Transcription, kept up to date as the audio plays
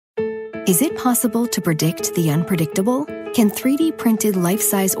Is it possible to predict the unpredictable? Can 3D printed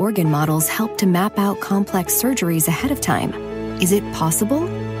life-size organ models help to map out complex surgeries ahead of time? Is it possible?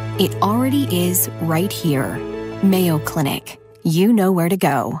 It already is right here. Mayo Clinic. You know where to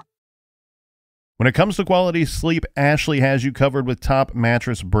go. When it comes to quality sleep, Ashley has you covered with top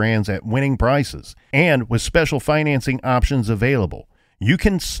mattress brands at winning prices and with special financing options available. You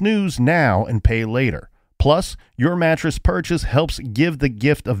can snooze now and pay later. Plus, your mattress purchase helps give the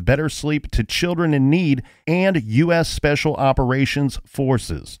gift of better sleep to children in need and U.S. Special Operations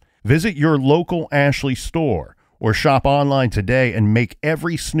Forces. Visit your local Ashley store or shop online today and make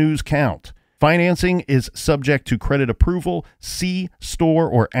every snooze count. Financing is subject to credit approval. See store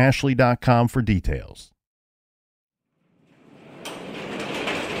or ashley.com for details.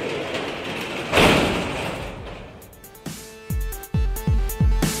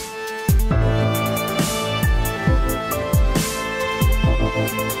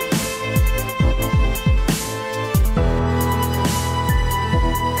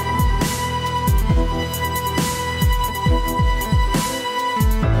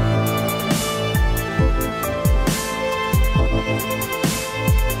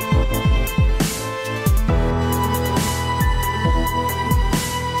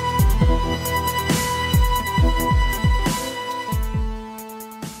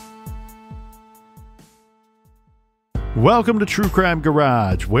 Welcome to True Crime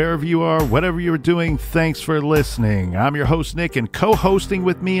Garage. Wherever you are, whatever you're doing, thanks for listening. I'm your host, Nick, and co-hosting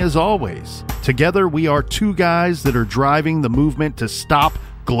with me as always. Together, we are two guys that are driving the movement to stop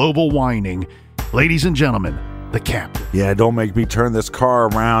global whining. Ladies and gentlemen, the Captain. Yeah, don't make me turn this car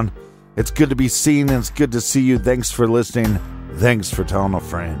around. It's good to be seen, and it's good to see you. Thanks for listening. Thanks for telling a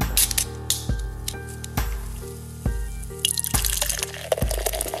friend.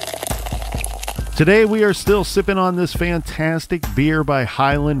 Today we are still sipping on this fantastic beer by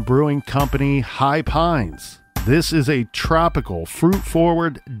Highland Brewing Company, High Pines. This is a tropical,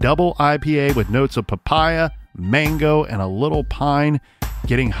 fruit-forward double IPA with notes of papaya, mango, and a little pine,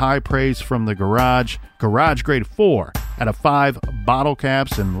 getting high praise from the Garage grade 4 out of 5 bottle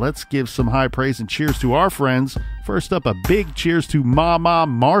caps. And let's give some high praise and cheers to our friends. First up, a big cheers to Mama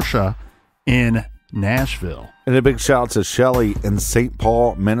Marsha in Nashville. And a big shout out to Shelly in St.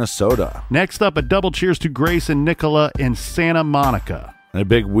 Paul, Minnesota. Next up, a double cheers to Grace and Nicola in Santa Monica. And a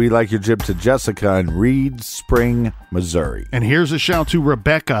big we like your jib to Jessica in Reed Spring, Missouri. And here's a shout to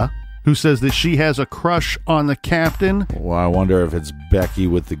Rebecca, who says that she has a crush on the Captain. Well, I wonder if it's Becky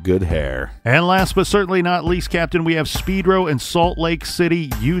with the good hair. And last but certainly not least, Captain, we have Speedrow in Salt Lake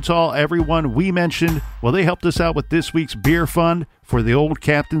City, Utah. Everyone we mentioned, well, they helped us out with this week's beer fund for the old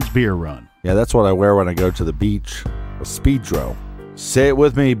Captain's Beer Run. Yeah, that's what I wear when I go to the beach. A Speedrow. Say it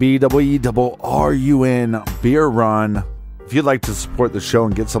with me, BWERRUN, Beer Run. If you'd like to support the show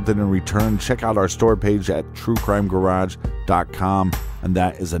and get something in return, check out our store page at truecrimegarage.com. And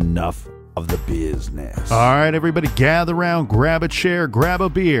that is enough of the business. All right, everybody, gather around, grab a chair, grab a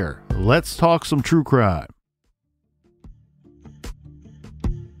beer. Let's talk some true crime.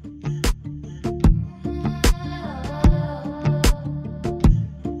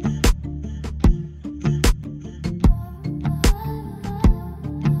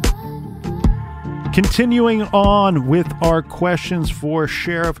 Continuing on with our questions for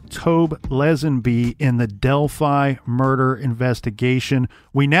Sheriff Tobe Lesenby in the Delphi murder investigation,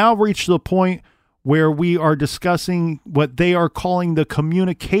 we now reach the point where we are discussing what they are calling the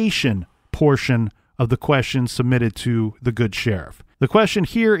communication portion of the questions submitted to the good sheriff. The question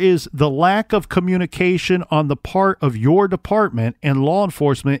here is, the lack of communication on the part of your department and law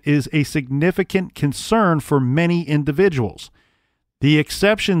enforcement is a significant concern for many individuals. The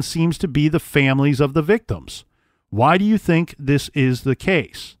exception seems to be the families of the victims. Why do you think this is the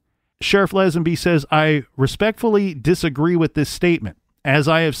case? Sheriff Lesenby says, I respectfully disagree with this statement. As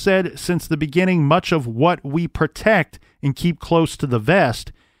I have said since the beginning, much of what we protect and keep close to the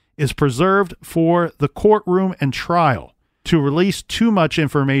vest is preserved for the courtroom and trial. To release too much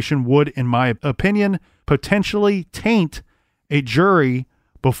information would, in my opinion, potentially taint a jury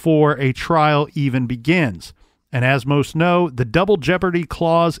before a trial even begins. And as most know, the double jeopardy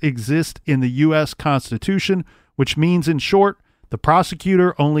clause exists in the U.S. Constitution, which means, in short, the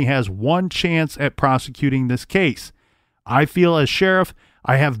prosecutor only has one chance at prosecuting this case. I feel as sheriff,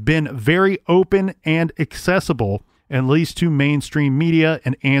 I have been very open and accessible, at least to mainstream media,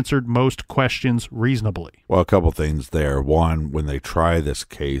 and answered most questions reasonably. Well, a couple things there. One, when they try this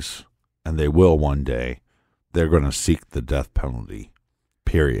case, and they will one day, they're going to seek the death penalty,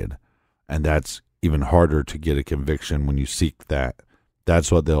 period. And that's even harder to get a conviction when you seek that.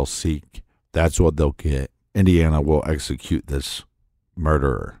 That's what they'll seek. That's what they'll get. Indiana will execute this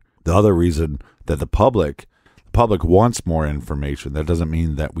murderer. The other reason that the public wants more information, that doesn't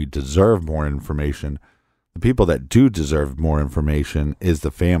mean that we deserve more information. The people that do deserve more information is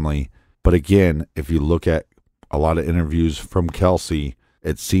the family. But again, if you look at a lot of interviews from Kelsey,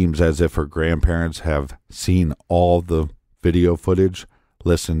 it seems as if her grandparents have seen all the video footage,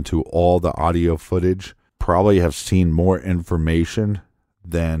 listened to all the audio footage, probably have seen more information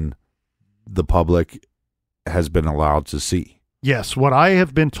than the public has been allowed to see. Yes, what I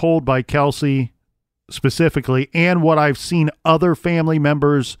have been told by Kelsey specifically, and what I've seen other family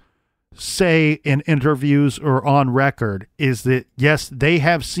members say in interviews or on record, is that yes, they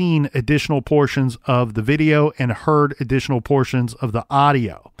have seen additional portions of the video and heard additional portions of the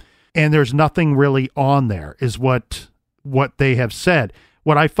audio, and there's nothing really on there, is what they have said.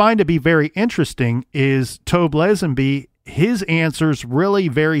 What I find to be very interesting is Tobe Lesenby, his answer's really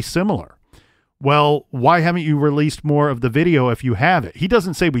very similar. Well, why haven't you released more of the video if you have it? He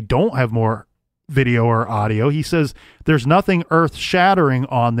doesn't say we don't have more video or audio. He says there's nothing earth-shattering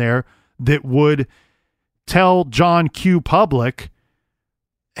on there that would tell John Q. Public,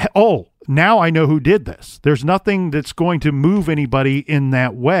 oh, now I know who did this. There's nothing that's going to move anybody in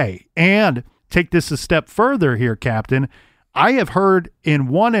that way. And take this a step further here, Captain. I have heard in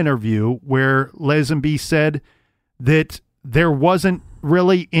one interview where Lesenby said that there wasn't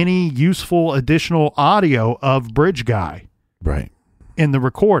really any useful additional audio of Bridge Guy right in the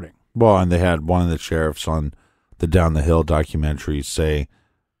recording. Well, and they had one of the sheriffs on the Down the Hill documentary say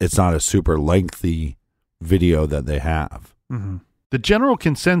it's not a super lengthy video that they have. Mm-hmm. The general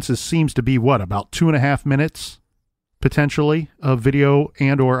consensus seems to be what, about 2.5 minutes potentially of video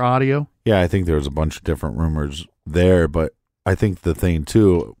and or audio? Yeah, I think there's a bunch of different rumors there, but I think the thing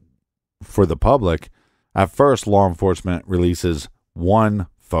too, for the public, at first law enforcement releases one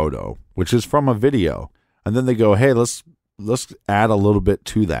photo, which is from a video, and then they go, hey, let's add a little bit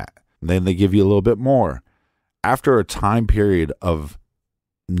to that. And then they give you a little bit more. After a time period of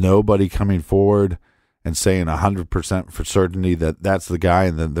nobody coming forward and saying 100% for certainty that that's the guy,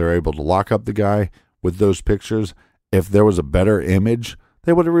 and then they're able to lock up the guy with those pictures, if there was a better image,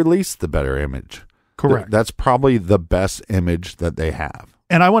 they would have released the better image. Correct. That's probably the best image that they have.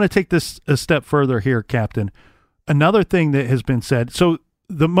 And I want to take this a step further here, Captain. Another thing that has been said, so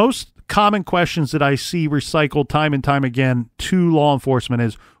the most common questions that I see recycled time and time again to law enforcement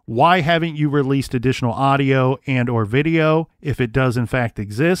is, why haven't you released additional audio and or video if it does in fact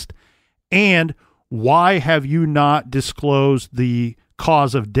exist? And why have you not disclosed the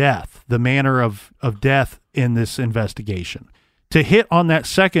cause of death, the manner of death in this investigation? To hit on that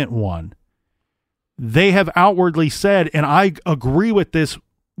second one, they have outwardly said, and I agree with this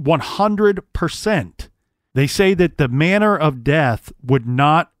 100%, they say that the manner of death would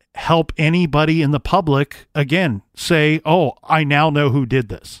not help anybody in the public, again, say, oh, I now know who did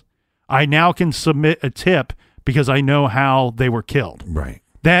this. I now can submit a tip because I know how they were killed. Right.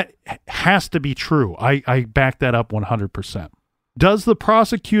 That has to be true. I back that up 100%. Does the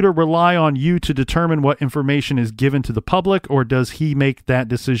prosecutor rely on you to determine what information is given to the public, or does he make that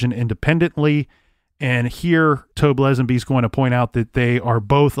decision independently? And here, Tobe Lesenby is going to point out that they are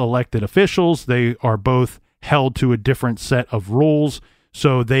both elected officials. They are both held to a different set of rules,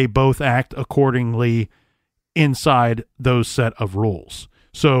 so they both act accordingly inside those set of rules.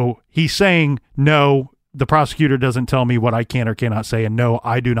 So he's saying, no, the prosecutor doesn't tell me what I can or cannot say, and no,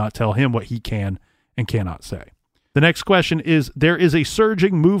 I do not tell him what he can and cannot say. The next question is, there is a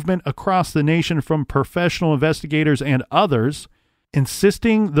surging movement across the nation from professional investigators and others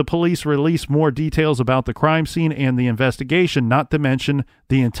insisting the police release more details about the crime scene and the investigation, not to mention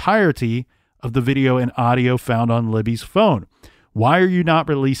the entirety of the video and audio found on Libby's phone. Why are you not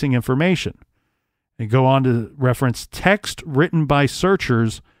releasing information? And go on to reference text written by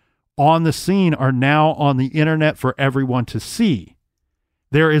searchers on the scene are now on the internet for everyone to see.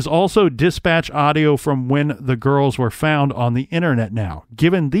 There is also dispatch audio from when the girls were found on the internet now.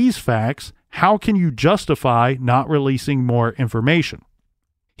 Given these facts, how can you justify not releasing more information?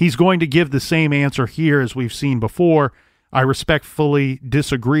 He's going to give the same answer here as we've seen before. I respectfully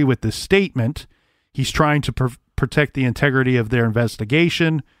disagree with this statement. He's trying to protect the integrity of their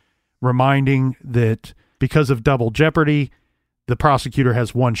investigation, reminding that because of double jeopardy, the prosecutor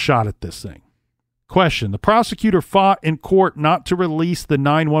has one shot at this thing. Question. The prosecutor fought in court not to release the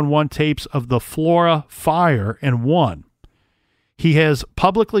 911 tapes of the Flora fire and won. He has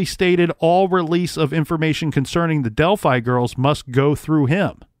publicly stated all release of information concerning the Delphi girls must go through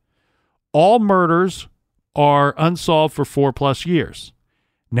him. All murders are unsolved for 4+ years.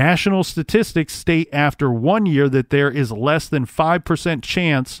 National statistics state after 1 year that there is less than 5%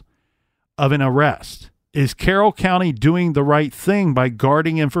 chance of an arrest. Is Carroll County doing the right thing by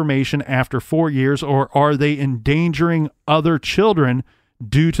guarding information after 4 years, or are they endangering other children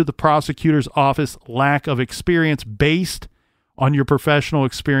due to the prosecutor's office lack of experience based on your professional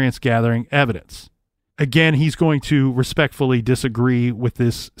experience gathering evidence? Again, he's going to respectfully disagree with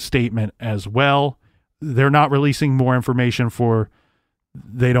this statement as well. They're not releasing more information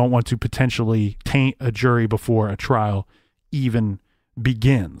they don't want to potentially taint a jury before a trial even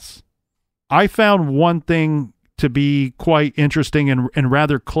begins. I found one thing to be quite interesting and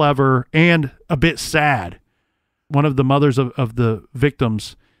rather clever and a bit sad. One of the mothers of the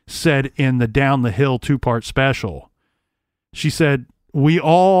victims said in the Down the Hill 2-part special, she said, "We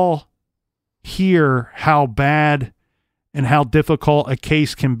all hear how bad and how difficult a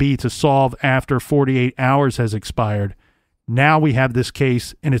case can be to solve after 48 hours has expired. Now we have this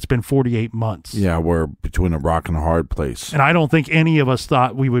case, and it's been 48 months. Yeah, we're between a rock and a hard place. And I don't think any of us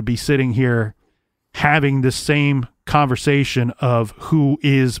thought we would be sitting here having this same conversation of who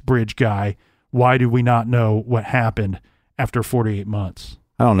is Bridge Guy? Why do we not know what happened after 48 months?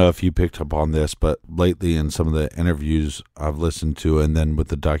 I don't know if you picked up on this, but lately in some of the interviews I've listened to and then with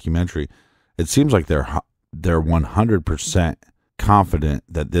the documentary, it seems like they're 100% confident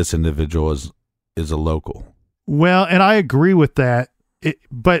that this individual is a local. Well, and I agree with that,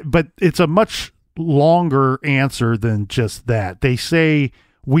 but it's a much longer answer than just that. They say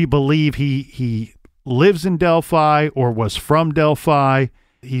we believe he lives in Delphi or was from Delphi.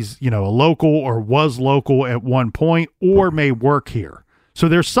 He's, a local or was local at one point or may work here. So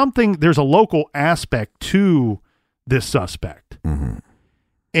there's a local aspect to this suspect. Mm-hmm.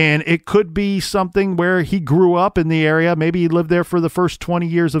 And it could be something where he grew up in the area. Maybe he lived there for the first 20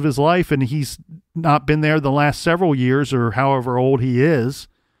 years of his life and he's not been there the last several years or however old he is.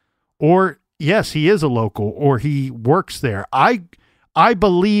 Or, yes, he is a local or he works there. I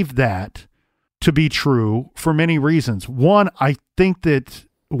believe that to be true for many reasons. One, I think that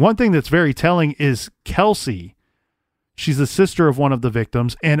one thing that's very telling is Kelsey. She's the sister of one of the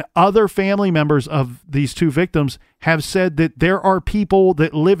victims, and other family members of these two victims have said that there are people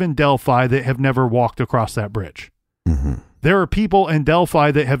that live in Delphi that have never walked across that bridge. Mm-hmm. There are people in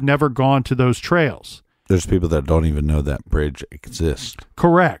Delphi that have never gone to those trails. There's people that don't even know that bridge exists.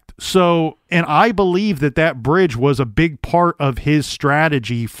 Correct. So, and I believe that bridge was a big part of his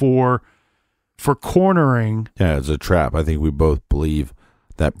strategy for cornering. Yeah, it's a trap. I think we both believe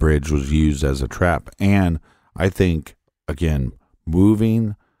that bridge was used as a trap. And I think, again,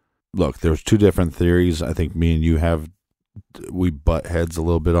 look, there's two different theories. I think me and you we butt heads a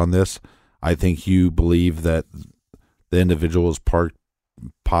little bit on this. I think you believe that the individual was parked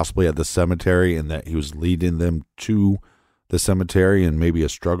possibly at the cemetery and that he was leading them to the cemetery and maybe a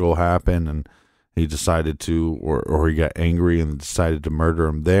struggle happened and he decided to, or he got angry and decided to murder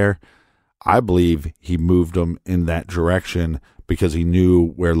him there. I believe he moved them in that direction because he knew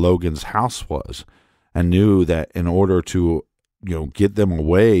where Logan's house was and knew that in order to, get them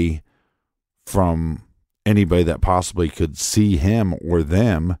away from anybody that possibly could see him or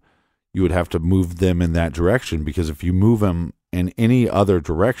them, you would have to move them in that direction, because if you move them in any other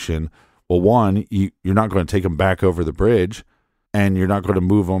direction, well, one, you're not going to take them back over the bridge, and you're not going to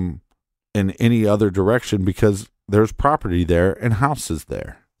move them in any other direction because there's property there and houses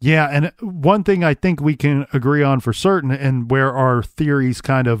there. Yeah, and one thing I think we can agree on for certain, and where our theories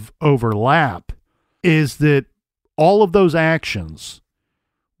kind of overlap, is that all of those actions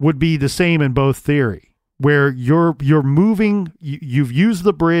would be the same in both theory, where you're moving, you've used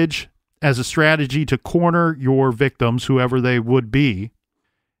the bridge as a strategy to corner your victims, whoever they would be,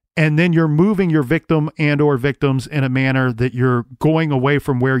 and then you're moving your victim and or victims in a manner that you're going away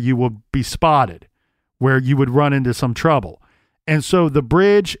from where you will be spotted, where you would run into some trouble. And so the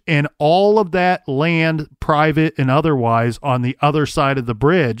bridge and all of that land, private and otherwise, on the other side of the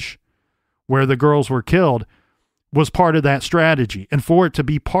bridge where the girls were killed was part of that strategy. And for it to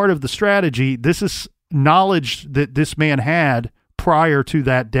be part of the strategy, this is knowledge that this man had prior to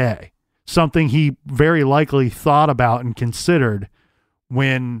that day, something he very likely thought about and considered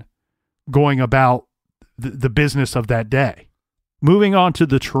when going about the business of that day. Moving on to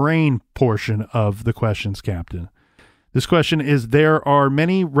the terrain portion of the questions, Captain. This question is, there are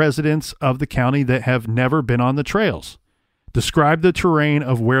many residents of the county that have never been on the trails. Describe the terrain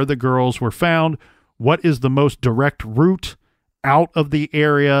of where the girls were found. What is the most direct route out of the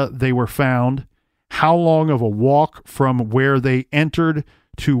area they were found? How long of a walk from where they entered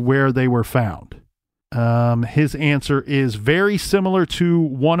to where they were found? His answer is very similar to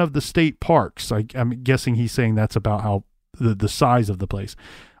one of the state parks. I'm guessing he's saying that's about how the size of the place.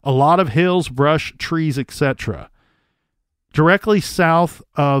 A lot of hills, brush, trees, etc. Directly south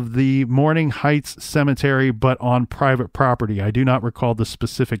of the Morning Heights Cemetery, but on private property. I do not recall the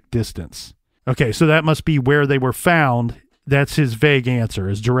specific distance. Okay, so that must be where they were found. That's his vague answer,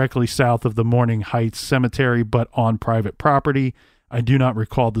 is directly south of the Morning Heights Cemetery, but on private property. I do not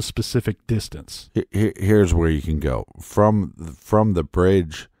recall the specific distance. Here's where you can go. From the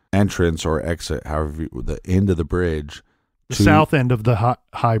bridge entrance or exit, however, the end of the bridge. The south end of the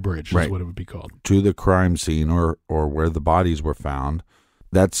High Bridge is what it would be called. To the crime scene or where the bodies were found,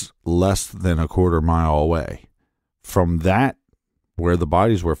 that's less than a quarter mile away. From that, where the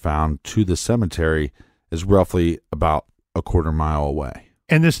bodies were found, to the cemetery is roughly about a quarter mile away.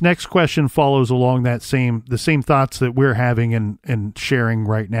 And this next question follows along the same thoughts that we're having and sharing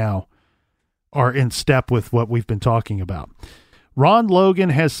right now are in step with what we've been talking about. Ron Logan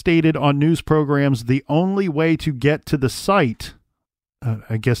has stated on news programs the only way to get to the site,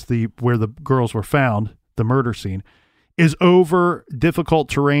 I guess where the girls were found, the murder scene, is over difficult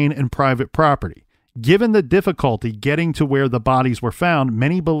terrain and private property. Given the difficulty getting to where the bodies were found,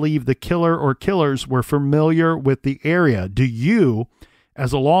 many believe the killer or killers were familiar with the area. Do you,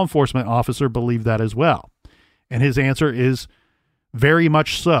 as a law enforcement officer, believe that as well? And his answer is very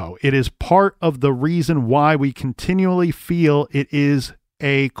much so. It is part of the reason why we continually feel it is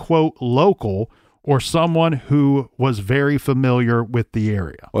a, quote, local or someone who was very familiar with the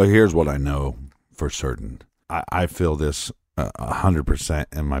area. Well, here's what I know for certain. I feel this 100%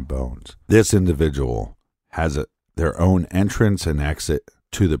 in my bones. This individual has their own entrance and exit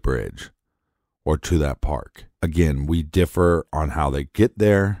to the bridge or to that park. Again, we differ on how they get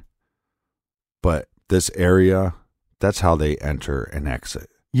there, but this area, that's how they enter and exit.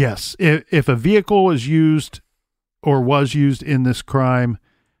 Yes. If a vehicle was used in this crime,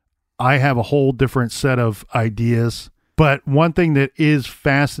 I have a whole different set of ideas. But one thing that is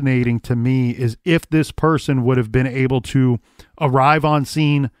fascinating to me is if this person would have been able to arrive on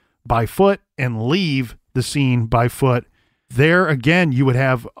scene by foot and leave the scene by foot, there again, you would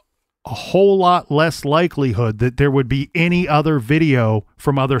have a whole lot less likelihood that there would be any other video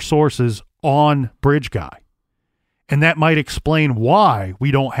from other sources on Bridge Guy. And that might explain why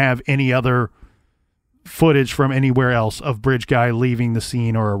we don't have any other footage from anywhere else of Bridge Guy leaving the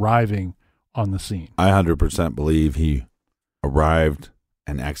scene or arriving on the scene. I 100% believe he arrived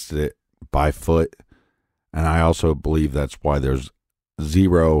and exited by foot. And I also believe that's why there's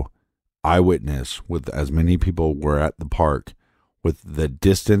zero eyewitness with as many people were at the park with the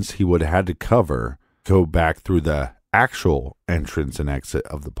distance he would have had to cover, go back through the actual entrance and exit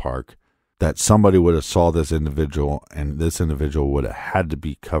of the park, that somebody would have saw this individual and this individual would have had to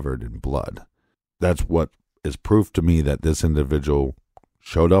be covered in blood. That's what is proof to me that this individual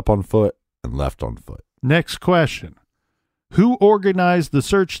showed up on foot and left on foot. Next question. Who organized the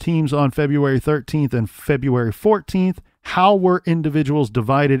search teams on February 13th and February 14th? How were individuals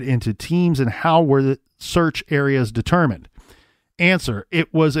divided into teams and how were the search areas determined? Answer.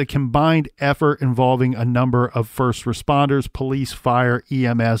 It was a combined effort involving a number of first responders, police, fire,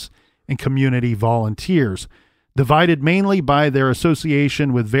 EMS, and community volunteers, divided mainly by their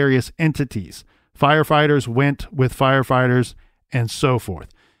association with various entities. Firefighters went with firefighters and so forth.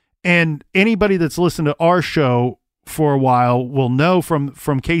 And anybody that's listened to our show for a while will know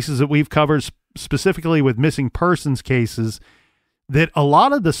from cases that we've covered, specifically with missing persons cases, that a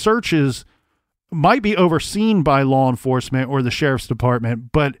lot of the searches might be overseen by law enforcement or the sheriff's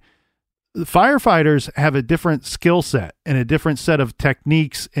department, but the firefighters have a different skill set and a different set of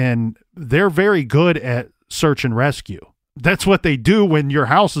techniques, and they're very good at search and rescue. That's what they do when your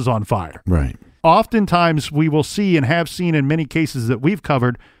house is on fire. Right. Oftentimes we will see and have seen in many cases that we've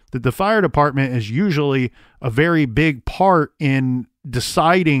covered that the fire department is usually a very big part in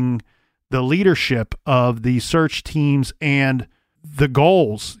deciding the leadership of the search teams and the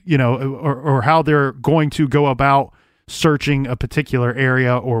goals, or how they're going to go about searching a particular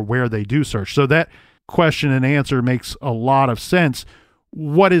area or where they do search. So that question and answer makes a lot of sense.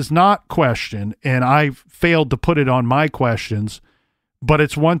 What is not questioned, and I failed to put it on my questions, but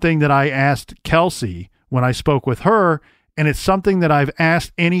it's one thing that I asked Kelsey when I spoke with her, and it's something that I've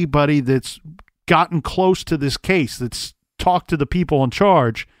asked anybody that's gotten close to this case, that's talked to the people in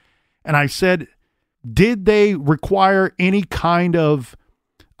charge, and I said, did they require any kind of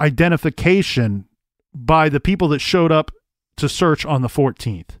identification by the people that showed up to search on the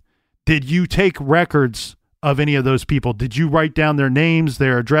 14th? Did you take records of any of those people? Did you write down their names,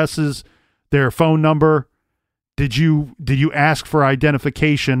 their addresses, their phone number? Did you ask for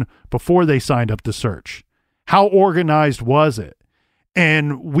identification before they signed up to search? How organized was it?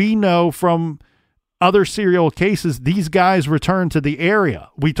 And we know from other serial cases, these guys returned to the area.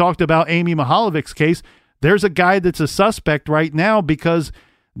 We talked about Amy Mihaljevich's case. There's a guy that's a suspect right now because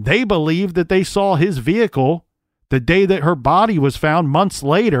they believe that they saw his vehicle the day that her body was found months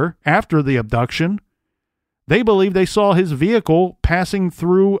later after the abduction. They believe they saw his vehicle passing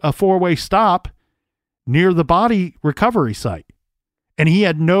through a four-way stop near the body recovery site. And he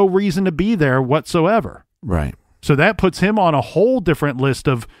had no reason to be there whatsoever. Right. So that puts him on a whole different list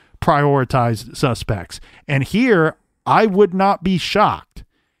of prioritized suspects. And here, I would not be shocked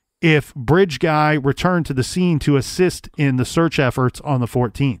if Bridge Guy returned to the scene to assist in the search efforts on the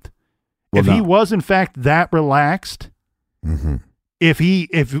 14th. If he was in fact that relaxed, if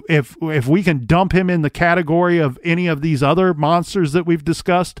we can dump him in the category of any of these other monsters that we've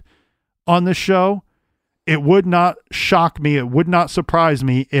discussed on this show, it would not shock me. It would not surprise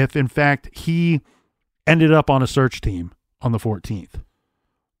me if in fact he ended up on a search team on the 14th.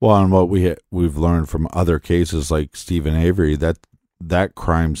 Well, and what we've learned from other cases like Stephen Avery, that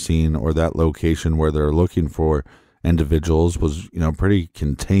crime scene or that location where they're looking for individuals was, pretty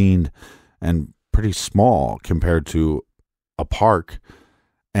contained and pretty small compared to a park.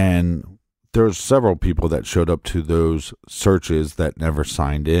 And there's several people that showed up to those searches that never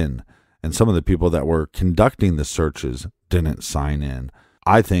signed in. And some of the people that were conducting the searches didn't sign in.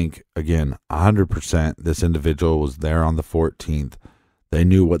 I think, again, 100% this individual was there on the 14th. They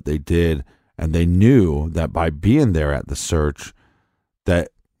knew what they did, and they knew that by being there at the search that,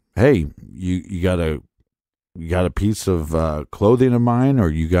 hey, you got a piece of clothing of mine, or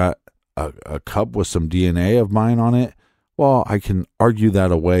you got a cup with some DNA of mine on it. Well, I can argue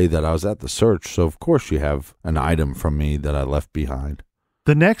that away that I was at the search, so of course you have an item from me that I left behind.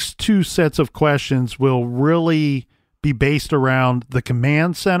 The next two sets of questions will really be based around the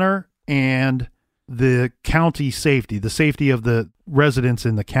command center and the county safety, the safety of the residents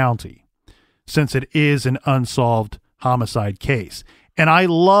in the county, since it is an unsolved homicide case. And I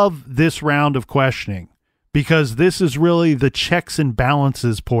love this round of questioning because this is really the checks and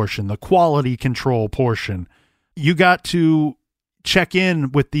balances portion, the quality control portion. You got to check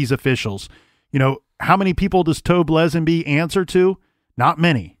in with these officials. How many people does Tobe Lesenby answer to? Not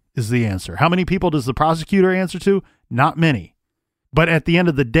many is the answer. How many people does the prosecutor answer to? Not many. But at the end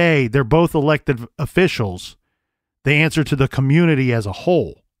of the day, they're both elected officials. They answer to the community as a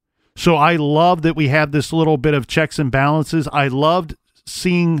whole. So I love that we have this little bit of checks and balances. I loved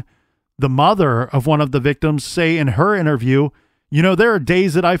seeing the mother of one of the victims say in her interview, there are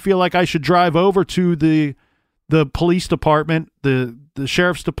days that I feel like I should drive over to the police department, the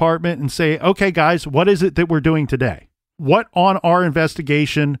sheriff's department, and say, okay, guys, what is it that we're doing today? What on our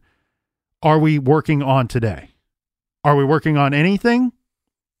investigation are we working on today? Are we working on anything?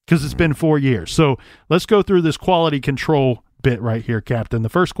 Because it's been 4 years. So let's go through this quality control bit right here, Captain. The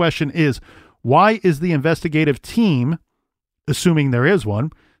first question is, why is the investigative team, assuming there is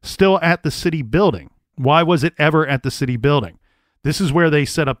one, still at the city building? Why was it ever at the city building? This is where they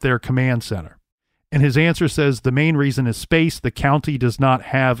set up their command center. And his answer says the main reason is space. The county does not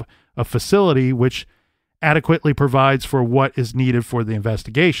have a facility which adequately provides for what is needed for the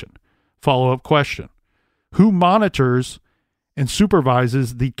investigation. Follow-up question. Who monitors and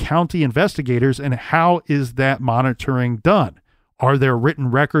supervises the county investigators, and how is that monitoring done? Are there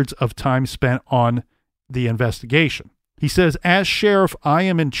written records of time spent on the investigation? He says, as sheriff, I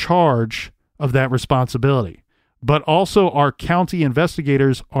am in charge of that responsibility, but also our county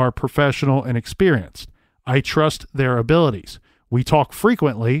investigators are professional and experienced. I trust their abilities. We talk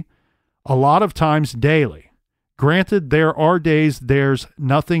frequently, a lot of times daily. Granted, there are days there's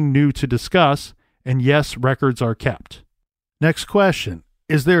nothing new to discuss, and yes, records are kept. Next question.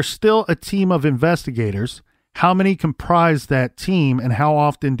 Is there still a team of investigators? How many comprise that team, and how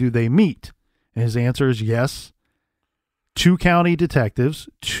often do they meet? And his answer is yes. 2 county detectives,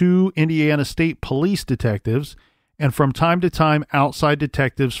 2 Indiana State Police detectives, and from time to time outside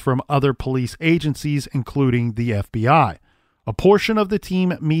detectives from other police agencies, including the FBI. A portion of the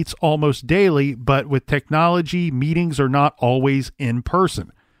team meets almost daily, but with technology, meetings are not always in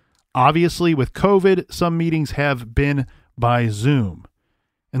person. Obviously, with COVID, some meetings have been by Zoom.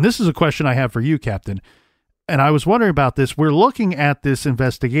 And this is a question I have for you, Captain. And I was wondering about this. We're looking at this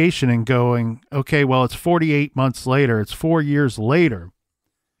investigation and going, okay, well, it's 48 months later. It's 4 years later.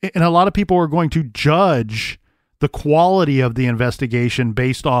 And a lot of people are going to judge the quality of the investigation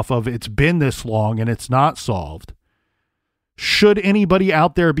based off of it's been this long and it's not solved. Should anybody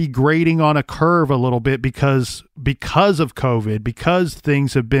out there be grading on a curve a little bit because of COVID, because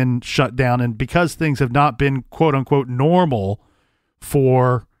things have been shut down and because things have not been quote unquote normal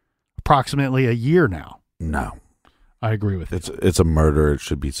for approximately a year now? No. I agree with you. It's a murder. It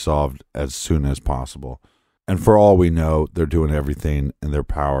should be solved as soon as possible. And for all we know, they're doing everything in their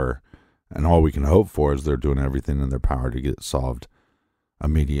power And all we can hope for is they're doing everything in their power to get it solved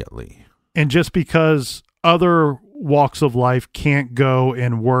immediately. And just because other walks of life can't go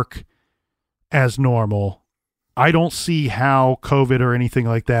and work as normal, I don't see how COVID or anything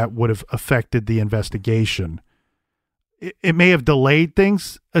like that would have affected the investigation. It may have delayed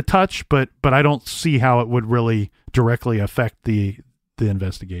things a touch, but I don't see how it would really directly affect the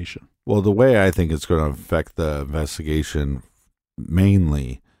investigation. Well, the way I think it's going to affect the investigation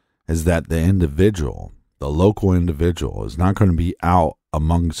mainly is that the individual, the local individual, is not going to be out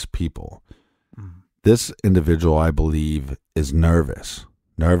amongst people. This individual, I believe, is nervous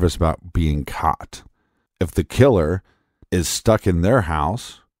about being caught. If the killer is stuck in their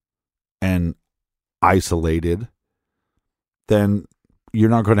house and isolated, then you're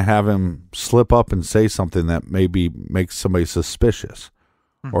not going to have him slip up and say something that maybe makes somebody suspicious.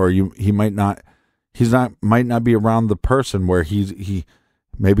 Or he might not be around the person where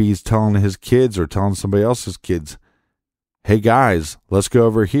maybe he's telling his kids or telling somebody else's kids, hey guys, let's go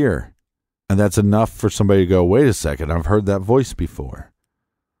over here. And that's enough for somebody to go, wait a second, I've heard that voice before.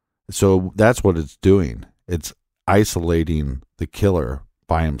 So that's what it's doing. It's isolating the killer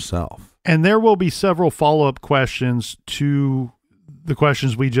by himself. And there will be several follow-up questions to the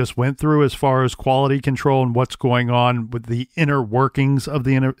questions we just went through as far as quality control and what's going on with the inner workings of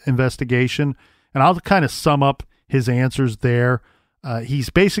the investigation. And I'll kind of sum up his answers there. He's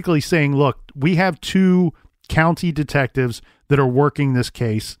basically saying, look, we have 2 county detectives that are working this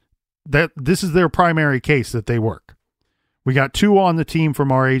case. That this is their primary case that they work. We got 2 on the team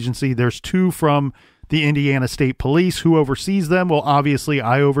from our agency. There's 2 from the Indiana State Police who oversees them. Well, obviously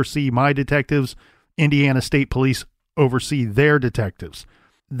I oversee my detectives. Indiana State Police oversee their detectives.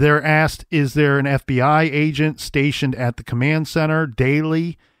 They're asked, is there an FBI agent stationed at the command center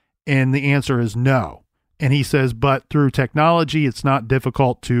daily? And the answer is no. And he says, but through technology, it's not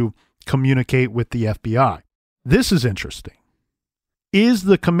difficult to communicate with the FBI. This is interesting. Is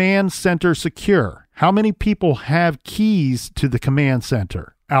the command center secure? How many people have keys to the command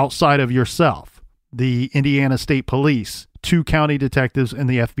center outside of yourself, the Indiana State Police, 2 county detectives, and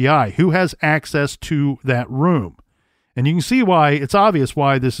the FBI? Who has access to that room? And you can see why it's obvious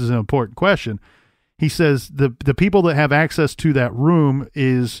why this is an important question. He says the people that have access to that room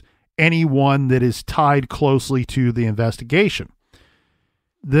is anyone that is tied closely to the investigation.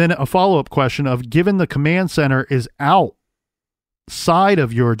 Then a follow-up question of, given the command center is outside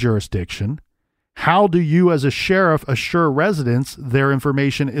of your jurisdiction, how do you as a sheriff assure residents their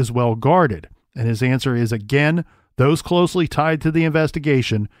information is well guarded? And his answer is, again, those closely tied to the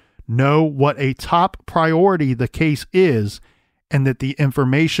investigation know what a top priority the case is and that the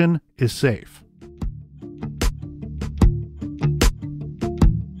information is safe.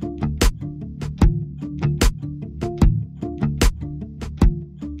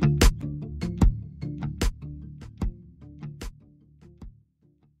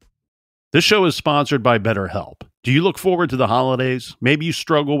 This show is sponsored by BetterHelp. Do you look forward to the holidays? Maybe you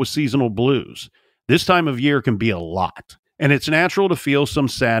struggle with seasonal blues. This time of year can be a lot, and it's natural to feel some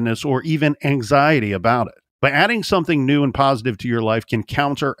sadness or even anxiety about it. But adding something new and positive to your life can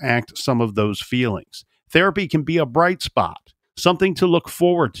counteract some of those feelings. Therapy can be a bright spot, something to look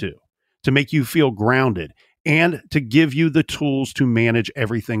forward to make you feel grounded, and to give you the tools to manage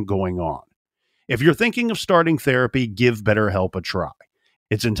everything going on. If you're thinking of starting therapy, give BetterHelp a try.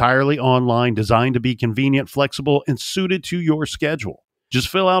 It's entirely online, designed to be convenient, flexible, and suited to your schedule. Just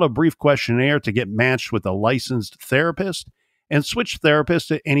fill out a brief questionnaire to get matched with a licensed therapist and switch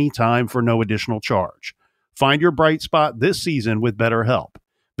therapists at any time for no additional charge. Find your bright spot this season with BetterHelp.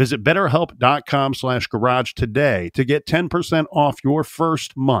 Visit BetterHelp.com/garage today to get 10% off your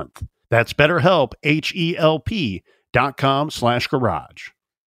first month. That's BetterHelp, HELP.com/garage.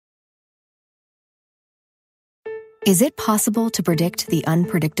 Is it possible to predict the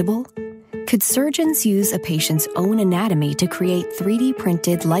unpredictable? Could surgeons use a patient's own anatomy to create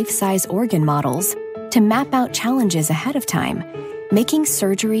 3D-printed life-size organ models to map out challenges ahead of time, making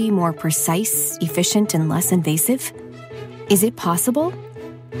surgery more precise, efficient, and less invasive? Is it possible?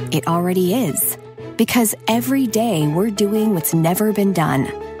 It already is, because every day we're doing what's never been done.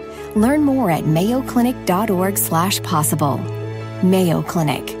 Learn more at mayoclinic.org/possible. Mayo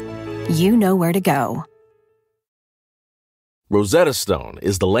Clinic. You know where to go. Rosetta Stone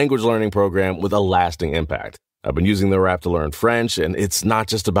is the language learning program with a lasting impact. I've been using their app to learn French, and it's not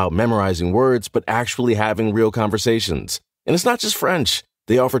just about memorizing words, but actually having real conversations. And it's not just French.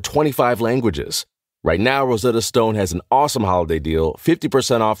 They offer 25 languages. Right now, Rosetta Stone has an awesome holiday deal,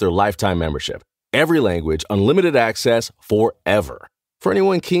 50% off their lifetime membership. Every language, unlimited access forever. For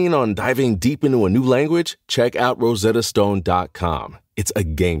anyone keen on diving deep into a new language, check out rosettastone.com. It's a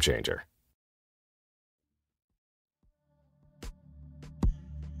game changer.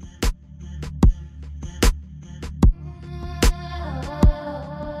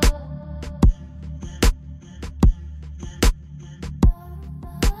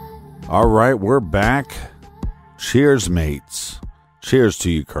 All right, we're back. Cheers, mates. Cheers to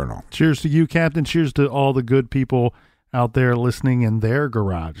you, Colonel. Cheers to you, Captain. Cheers to all the good people out there listening in their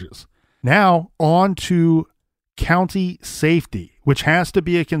garages. Now, on to county safety, which has to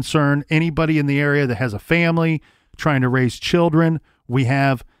be a concern. Anybody in the area that has a family trying to raise children. We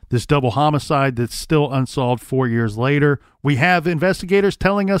have this double homicide that's still unsolved 4 years later. We have investigators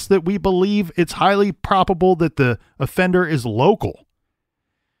telling us that we believe it's highly probable that the offender is local.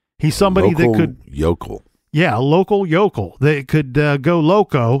 He's somebody that could... Yokel. Yeah, a local yokel that could go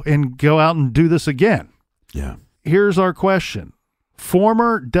loco and go out and do this again. Yeah. Here's our question.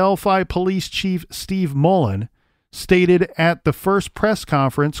 Former Delphi Police Chief Steve Mullen stated at the first press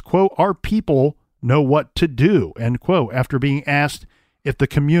conference, quote, "Our people know what to do," end quote, after being asked if the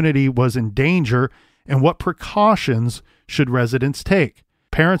community was in danger and what precautions should residents take.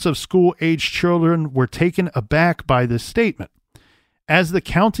 Parents of school-aged children were taken aback by this statement. As the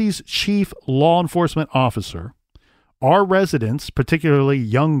county's chief law enforcement officer, are residents, particularly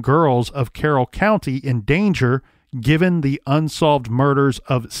young girls of Carroll County, in danger given the unsolved murders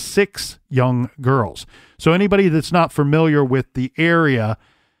of 6 young girls? So anybody that's not familiar with the area,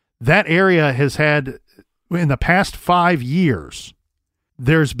 that area has had, in the past 5 years,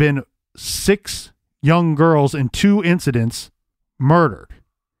 there's been 6 young girls in 2 incidents murdered.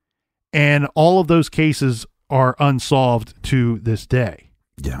 And all of those cases are unsolved to this day.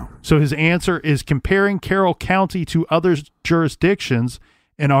 Yeah. So his answer is comparing Carroll County to other jurisdictions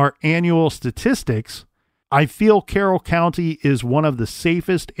in our annual statistics. I feel Carroll County is one of the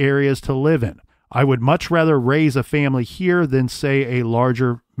safest areas to live in. I would much rather raise a family here than, say, a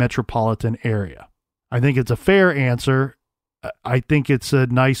larger metropolitan area. I think it's a fair answer. I think it's a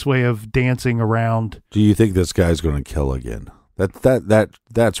nice way of dancing around. Do you think this guy's going to kill again?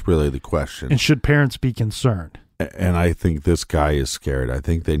 That's really the question. And should parents be concerned? And I think this guy is scared. I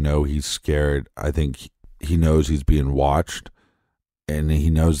think they know he's scared. I think he knows he's being watched, and he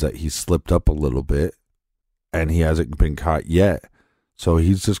knows that he slipped up a little bit, and he hasn't been caught yet. So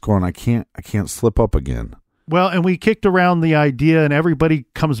he's just going, I can't slip up again. Well, and we kicked around the idea, and everybody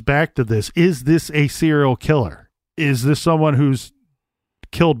comes back to this. Is this a serial killer? Is this someone who's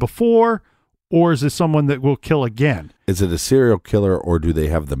killed before, or is this someone that will kill again? Is it a serial killer, or do they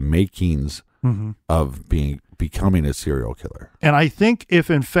have the makings of becoming a serial killer? And I think if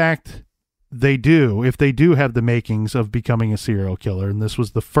in fact they do have the makings of becoming a serial killer, and this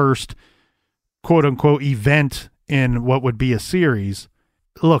was the first quote unquote event in what would be a series,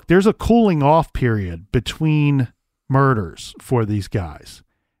 look, there's a cooling off period between murders for these guys.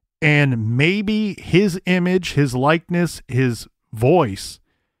 And maybe his image, his likeness, his voice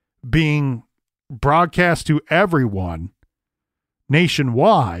being broadcast to everyone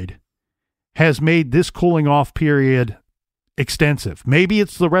nationwide has made this cooling off period extensive. Maybe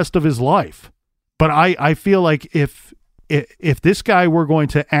it's the rest of his life. But I feel like if this guy were going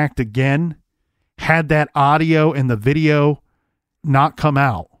to act again, had that audio and the video not come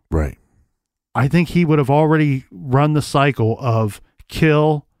out, right, I think he would have already run the cycle of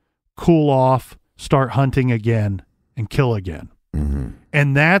kill, cool off, start hunting again, and kill again. Mm-hmm.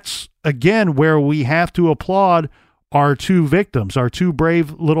 And that's, again, where we have to applaud our 2 victims, our 2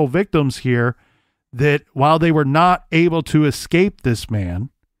 brave little victims here, that while they were not able to escape this man,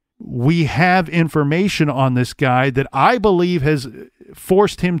 we have information on this guy that I believe has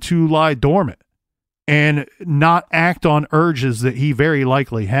forced him to lie dormant and not act on urges that he very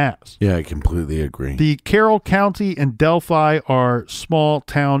likely has. Yeah, I completely agree. The Carroll County and Delphi are small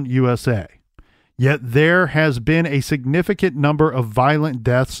town USA. Yet there has been a significant number of violent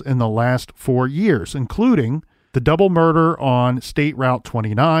deaths in the last 4 years, including the double murder on State Route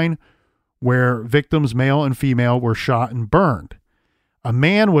 29, where victims, male and female, were shot and burned. A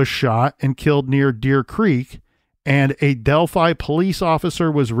man was shot and killed near Deer Creek, and a Delphi police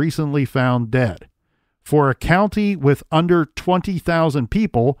officer was recently found dead. For a county with under 20,000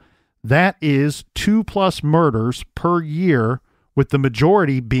 people, that is 2+ murders per year, with the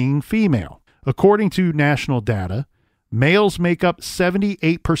majority being female. According to national data, males make up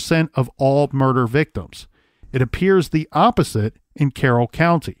 78% of all murder victims. It appears the opposite in Carroll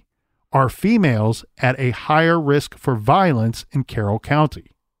County. Are females at a higher risk for violence in Carroll County?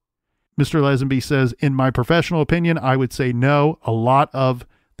 Mr. Lesenby says, in my professional opinion, I would say no. A lot of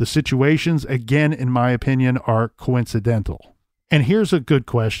the situations, again, in my opinion, are coincidental. And here's a good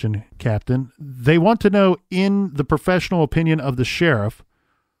question, Captain. They want to know, in the professional opinion of the sheriff,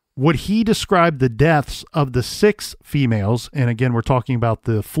 would he describe the deaths of the 6 females, and again, we're talking about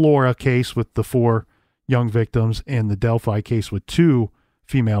the Flora case with the 4 young victims and the Delphi case with 2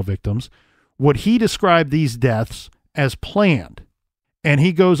 female victims, would he describe these deaths as planned? And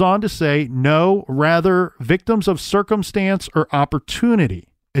he goes on to say, no, rather victims of circumstance or opportunity.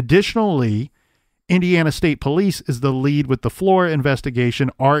 Additionally, Indiana State Police is the lead with the Flora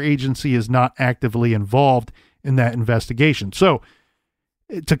investigation. Our agency is not actively involved in that investigation. So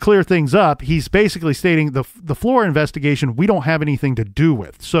to clear things up, he's basically stating the Flora investigation we don't have anything to do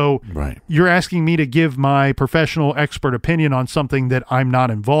with. So right. You're asking me to give my professional expert opinion on something that I'm not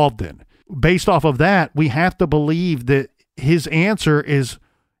involved in. Based off of that, we have to believe that his answer is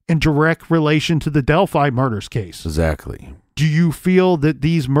in direct relation to the Delphi murders case. Exactly. Do you feel that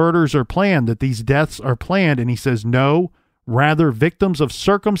these murders are planned, that these deaths are planned? And he says, no, rather victims of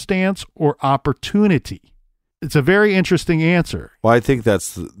circumstance or opportunity. It's a very interesting answer. Well, I think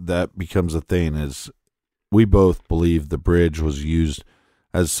that becomes a thing is we both believe the bridge was used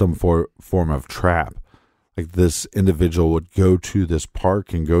as some form of trap. Like this individual would go to this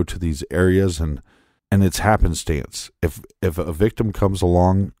park and go to these areas and it's happenstance. If a victim comes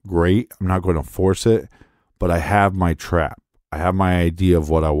along, great. I'm not going to force it, but I have my trap. I have my idea of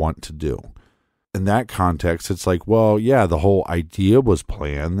what I want to do. In that context, it's like, well, yeah, the whole idea was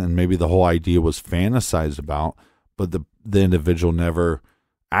planned and maybe the whole idea was fantasized about, but the individual never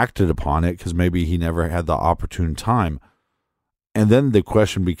acted upon it because maybe he never had the opportune time. And then the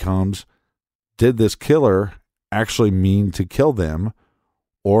question becomes, did this killer actually mean to kill them?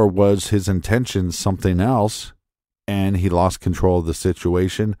 Or was his intention something else and he lost control of the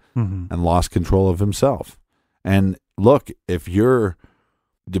situation and lost control of himself? And look, if you're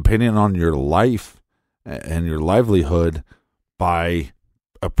depending on your life and your livelihood by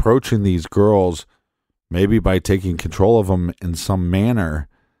approaching these girls, maybe by taking control of them in some manner,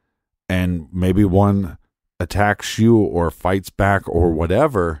 and maybe one attacks you or fights back or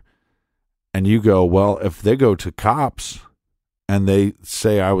whatever, and you go, well, if they go to cops and they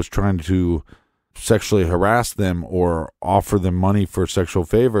say I was trying to sexually harass them or offer them money for sexual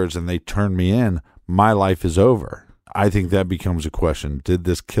favors and they turn me in, my life is over. I think that becomes a question. Did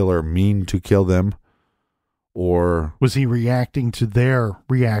this killer mean to kill them? Or was he reacting to their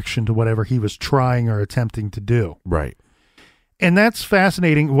reaction to whatever he was trying or attempting to do? Right. And that's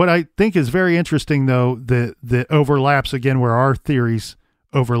fascinating. What I think is very interesting, though, that overlaps, again, where our theories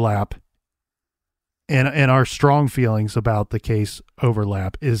overlap and our strong feelings about the case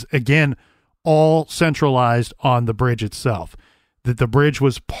overlap is, again, all centralized on the bridge itself, that the bridge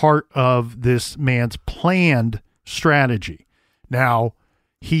was part of this man's planned strategy. Now,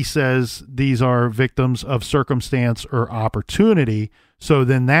 he says these are victims of circumstance or opportunity. So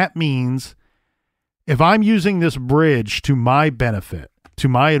then that means if I'm using this bridge to my benefit, to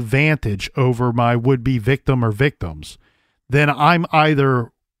my advantage over my would-be victim or victims, then I'm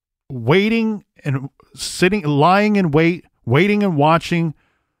either waiting and sitting, lying in wait, waiting and watching,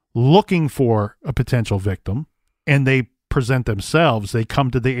 looking for a potential victim, and they present themselves. They come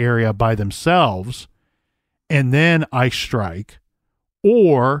to the area by themselves, and then I strike.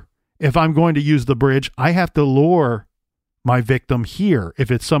 Or if I'm going to use the bridge, I have to lure my victim here. If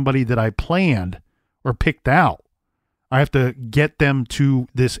it's somebody that I planned or picked out, I have to get them to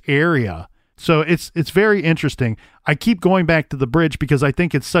this area. So it's very interesting. I keep going back to the bridge because I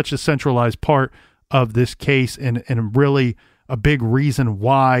think it's such a centralized part of this case and really a big reason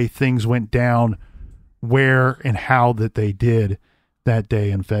why things went down where and how that they did that day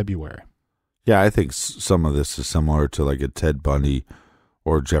in February. Yeah, I think some of this is similar to like a Ted Bundy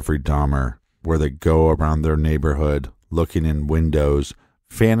or Jeffrey Dahmer, where they go around their neighborhood looking in windows,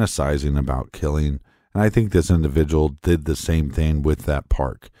 fantasizing about killing. And I think this individual did the same thing with that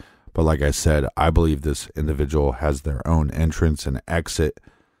park. But like I said, I believe this individual has their own entrance and exit.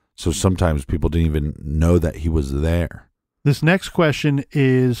 So sometimes people didn't even know that he was there. This next question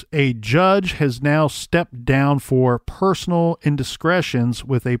is, a judge has now stepped down for personal indiscretions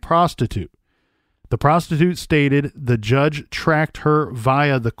with a prostitute. The prostitute stated the judge tracked her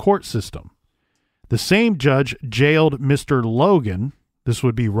via the court system. The same judge jailed Mr. Logan. This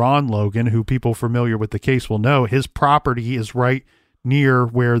would be Ron Logan, who people familiar with the case will know. His property is right near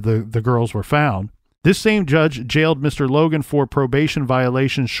where the girls were found. This same judge jailed Mr. Logan for probation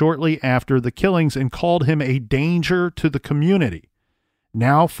violations shortly after the killings and called him a danger to the community.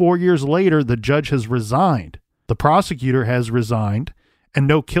 Now, 4 years later, the judge has resigned. The prosecutor has resigned, and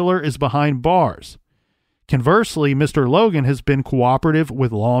no killer is behind bars. Conversely, Mr. Logan has been cooperative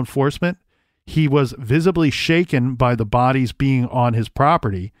with law enforcement. He was visibly shaken by the bodies being on his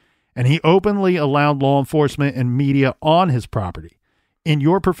property, and he openly allowed law enforcement and media on his property. In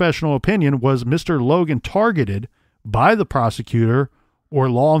your professional opinion, was Mr. Logan targeted by the prosecutor or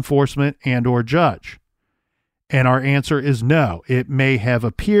law enforcement and or judge? And our answer is no. It may have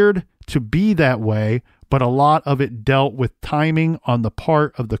appeared to be that way, but a lot of it dealt with timing on the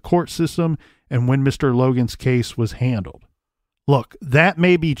part of the court system and when Mr. Logan's case was handled. Look, that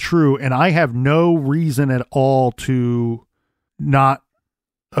may be true, and I have no reason at all to not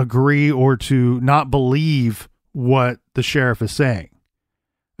agree or to not believe what the sheriff is saying.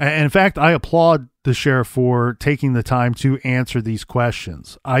 And in fact, I applaud the sheriff for taking the time to answer these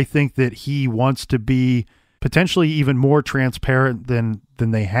questions. I think that he wants to be potentially even more transparent than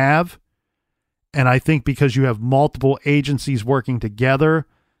they have. And I think because you have multiple agencies working together,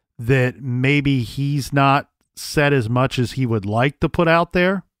 that maybe he's not said as much as he would like to put out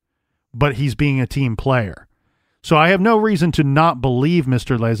there, but he's being a team player. So I have no reason to not believe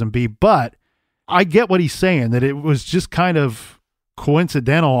Mr. Lazenby, but I get what he's saying, that it was just kind of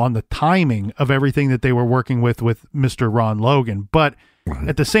coincidental on the timing of everything that they were working with Mr. Ron Logan. But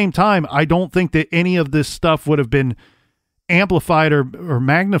at the same time, I don't think that any of this stuff would have been amplified or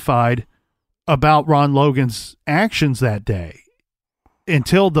magnified about Ron Logan's actions that day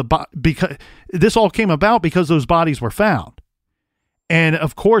until because this all came about because those bodies were found. And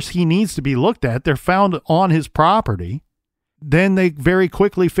of course he needs to be looked at. They're found on his property. Then they very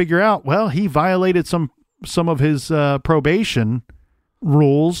quickly figure out, well, he violated some of his probation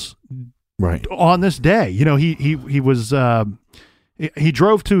rules right on this day. You know, he was he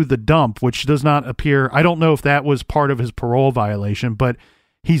drove to the dump, which does not appear, I don't know if that was part of his parole violation, but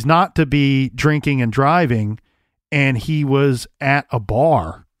he's not to be drinking and driving, and he was at a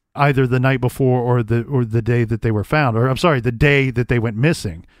bar either the night before or the day that they were found, or I'm sorry, the day that they went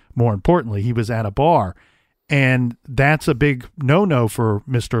missing. More importantly, he was at a bar, and that's a big no-no for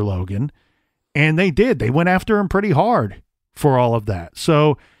Mr. Logan. And they went after him pretty hard for all of that.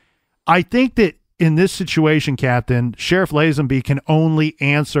 So I think that in this situation, Captain, Sheriff Lazenby can only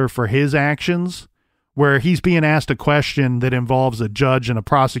answer for his actions, where he's being asked a question that involves a judge and a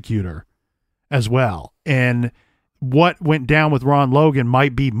prosecutor as well. And what went down with Ron Logan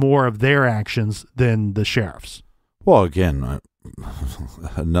might be more of their actions than the sheriff's. Well, again,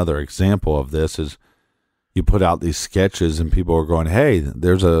 another example of this is you put out these sketches and people are going, hey,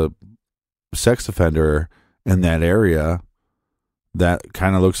 there's a sex offender in that area that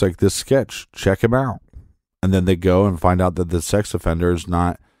kind of looks like this sketch. Check him out. And then they go and find out that the sex offender is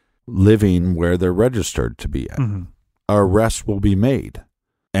not living where they're registered to be at. Mm-hmm. Arrest will be made,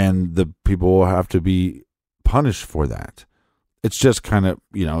 and the people will have to be punished for that. It's just kind of,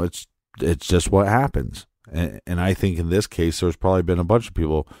 it's just what happens. And I think in this case, there's probably been a bunch of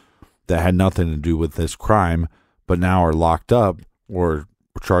people that had nothing to do with this crime, but now are locked up or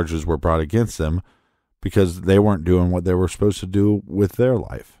charges were brought against them because they weren't doing what they were supposed to do with their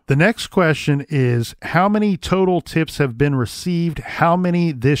life. The next question is, how many total tips have been received? How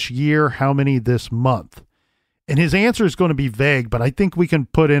many this year? How many this month? And his answer is going to be vague, but I think we can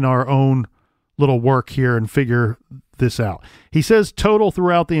put in our own little work here and figure this out. He says total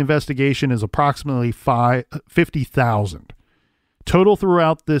throughout the investigation is approximately 50,000. Total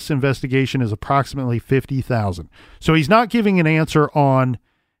throughout this investigation is approximately 50,000. So he's not giving an answer on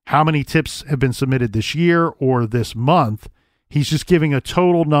how many tips have been submitted this year or this month. He's just giving a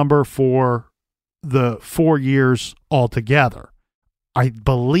total number for the 4 years altogether. I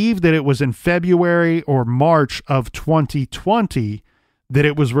believe that it was in February or March of 2020 that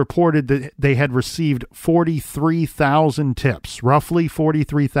it was reported that they had received 43,000 tips, roughly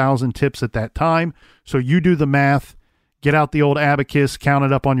 43,000 tips at that time. So you do the math, get out the old abacus, count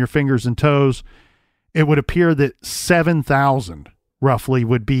it up on your fingers and toes. It would appear that 7,000 roughly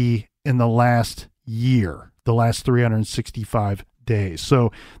would be in the last year, the last 365 days.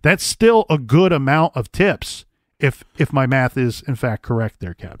 So that's still a good amount of tips if my math is in fact correct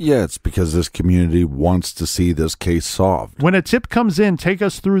there, Captain. Yeah, it's because this community wants to see this case solved. When a tip comes in, take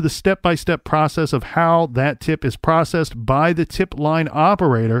us through the step-by-step process of how that tip is processed by the tip line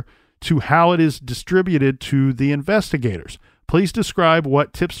operator to how it is distributed to the investigators. Please describe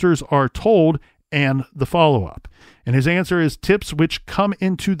what tipsters are told and the follow-up. And his answer is tips which come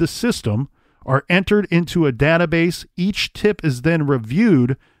into the system are entered into a database. Each tip is then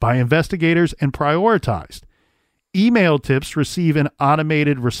reviewed by investigators and prioritized. Email tips receive an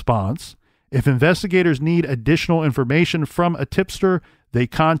automated response. If investigators need additional information from a tipster, they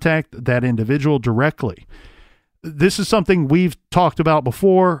contact that individual directly. This is something we've talked about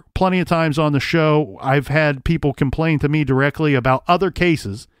before plenty of times on the show. I've had people complain to me directly about other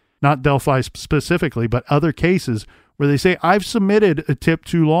cases, not Delphi specifically, but other cases where they say, I've submitted a tip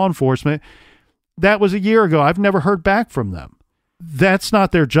to law enforcement. That was a year ago. I've never heard back from them. That's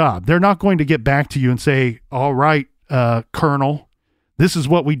not their job. They're not going to get back to you and say, all right, Colonel, this is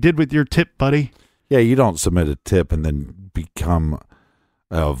what we did with your tip, buddy. Yeah, you don't submit a tip and then become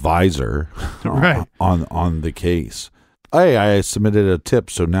advisor Right. on the case. Hey, I submitted a tip,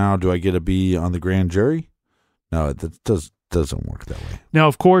 so now do I get to be on the grand jury? No, it doesn't work that way. Now,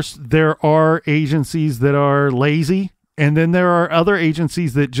 of course, there are agencies that are lazy, and then there are other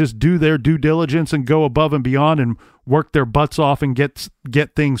agencies that just do their due diligence and go above and beyond and work their butts off and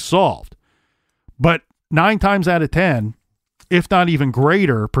get things solved. But 9 times out of 10, if not even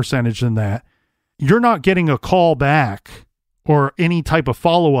greater percentage than that, you're not getting a call back or any type of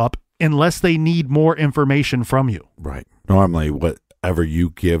follow-up unless they need more information from you. Right. Normally, whatever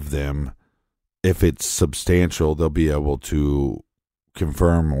you give them, if it's substantial, they'll be able to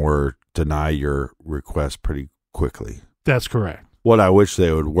confirm or deny your request pretty quickly. That's correct. What I wish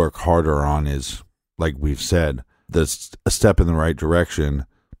they would work harder on is, like we've said, a step in the right direction.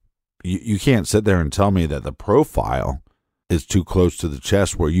 You can't sit there and tell me that the profile is too close to the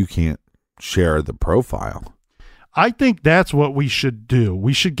chest where you can't share the profile. I think that's what we should do.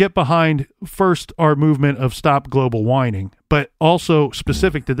 We should get behind first our movement of stop global whining, but also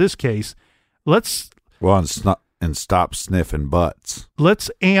specific to this case, and stop sniffing butts.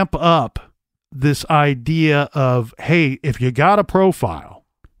 Let's amp up this idea of, hey, if you got a profile,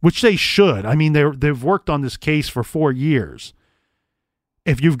 which they should. I mean, they've worked on this case for 4 years.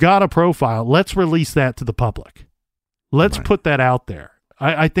 If you've got a profile, let's release that to the public. Let's put that out there.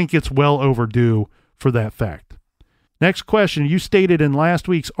 I think it's well overdue for that fact. Next question. You stated in last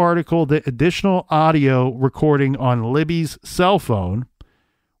week's article that additional audio recording on Libby's cell phone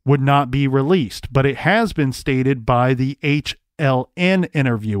would not be released, but it has been stated by the HLN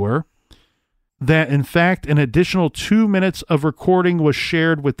interviewer that, in fact, an additional 2 minutes of recording was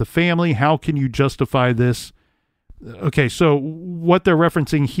shared with the family. How can you justify this? Okay, so what they're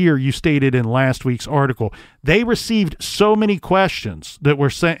referencing here, you stated in last week's article, they received so many questions that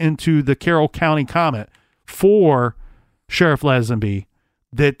were sent into the Carroll County comment for Sheriff Lesenby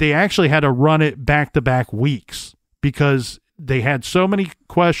that they actually had to run it back-to-back weeks because they had so many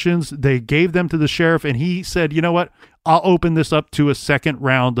questions. They gave them to the sheriff, and he said, you know what, I'll open this up to a second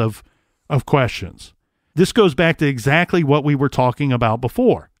round of questions. This goes back to exactly what we were talking about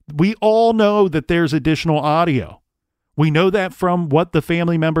before. We all know that there's additional audio. We know that from what the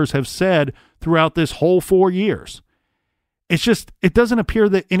family members have said throughout this whole 4 years. It's just, it doesn't appear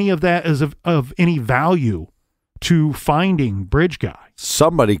that any of that is of any value to finding Bridge Guy.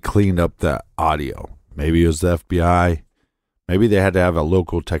 Somebody cleaned up that audio. Maybe it was the FBI. Maybe they had to have a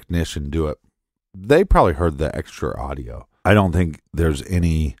local technician do it. They probably heard the extra audio. I don't think there's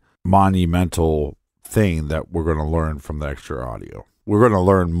any monumental thing that we're going to learn from the extra audio. We're going to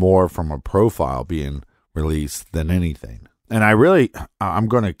learn more from a profile being released than anything. And I'm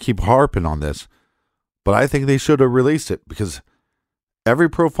going to keep harping on this, but I think they should have released it because every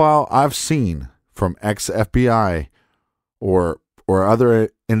profile I've seen from ex-FBI or other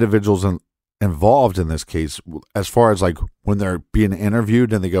individuals involved in this case, as far as like when they're being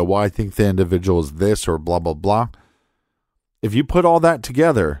interviewed and they go, well, I think the individual is this or blah, blah, blah. If you put all that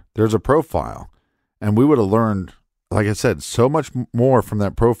together, there's a profile. And we would have learned, like I said, so much more from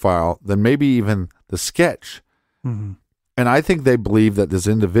that profile than maybe even the sketch. Mm-hmm. And I think they believe that this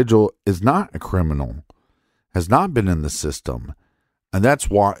individual is not a criminal, has not been in the system. And that's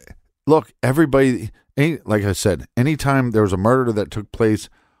why, look, everybody, like I said, anytime there was a murder that took place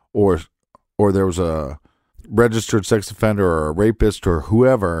or there was a registered sex offender or a rapist or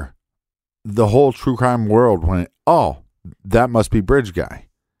whoever, the whole true crime world went, oh, that must be Bridge Guy.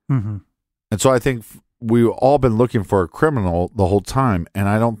 Mm-hmm. And so I think we've all been looking for a criminal the whole time, and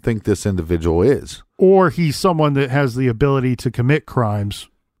I don't think this individual is. Or he's someone that has the ability to commit crimes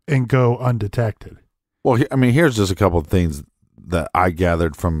and go undetected. Well, I mean, here's just a couple of things that I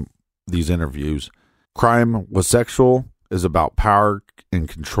gathered from these interviews. Crime was sexual, is about power and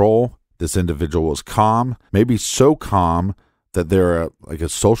control. This individual was calm, maybe so calm that they're like a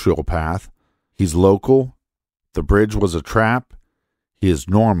sociopath. He's local. The bridge was a trap. He is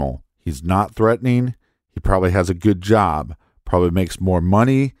normal. He's not threatening. He probably has a good job, probably makes more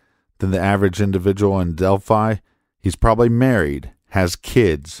money than the average individual in Delphi. He's probably married, has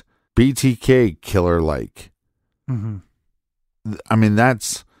kids, BTK killer-like. Mm-hmm. I mean,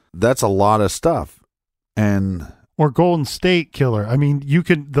 that's a lot of stuff. And or Golden State Killer. I mean,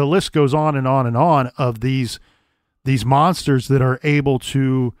 the list goes on and on and on of these monsters that are able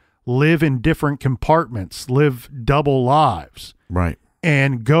to live in different compartments, live double lives. Right.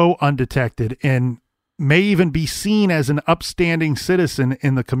 And go undetected and may even be seen as an upstanding citizen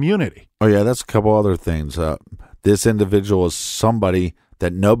in the community. Oh, yeah, that's a couple other things. This individual is somebody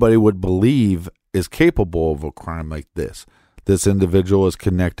that nobody would believe is capable of a crime like this. This individual is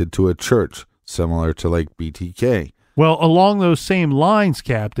connected to a church, similar to like BTK. Well, along those same lines,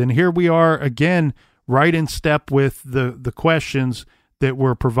 Captain, here we are again, right in step with the questions that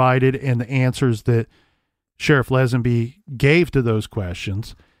were provided and the answers that Sheriff Lesenby gave to those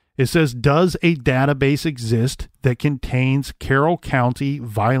questions. It says, does a database exist that contains Carroll County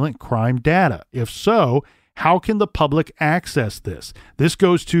violent crime data? If so, how can the public access this? This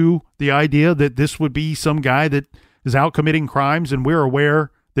goes to the idea that this would be some guy that is out committing crimes and we're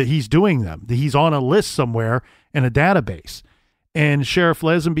aware that he's doing them, that he's on a list somewhere in a database. And Sheriff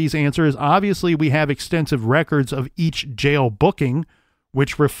Lesenby's answer is, obviously we have extensive records of each jail booking,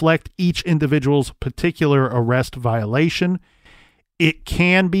 which reflect each individual's particular arrest violation. It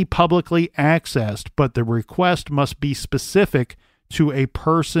can be publicly accessed, but the request must be specific to a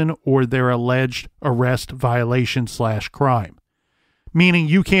person or their alleged arrest violation / crime. Meaning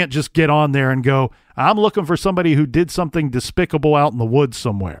you can't just get on there and go, I'm looking for somebody who did something despicable out in the woods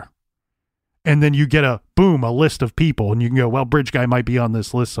somewhere. And then you get a list of people and you can go, well, Bridge Guy might be on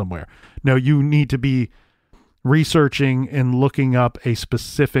this list somewhere. No, you need to be researching and looking up a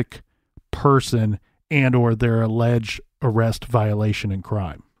specific person and or their alleged arrest violation and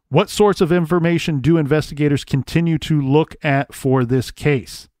crime. What sorts of information do investigators continue to look at for this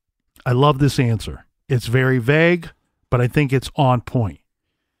case? I love this answer. It's very vague, but I think it's on point.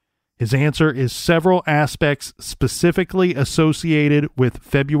 His answer is several aspects specifically associated with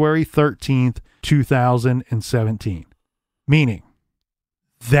February 13th, 2017. Meaning,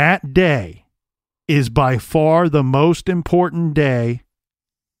 that day is by far the most important day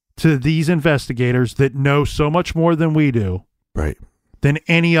to these investigators that know so much more than we do. Right. Than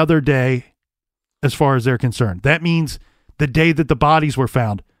any other day as far as they're concerned. That means the day that the bodies were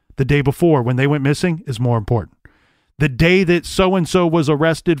found, the day before when they went missing, is more important. The day that so-and-so was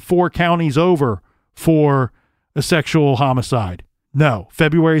arrested 4 counties over for a sexual homicide. No,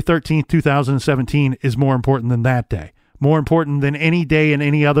 February 13th, 2017 is more important than that day. More important than any day and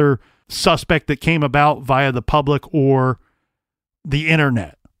any other suspect that came about via the public or the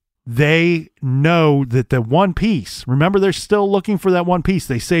internet. They know that the one piece, remember they're still looking for that one piece.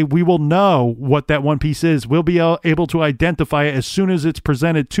 They say we will know what that one piece is. We'll be able to identify it as soon as it's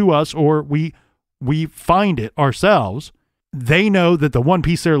presented to us or we find it ourselves. They know that the one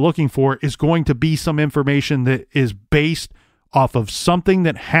piece they're looking for is going to be some information that is based off of something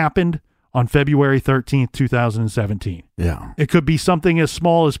that happened on February 13th, 2017. Yeah. It could be something as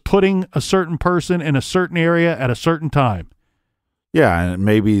small as putting a certain person in a certain area at a certain time. Yeah, and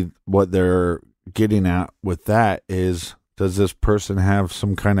maybe what they're getting at with that is, does this person have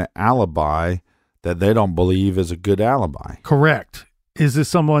some kind of alibi that they don't believe is a good alibi? Correct. Is this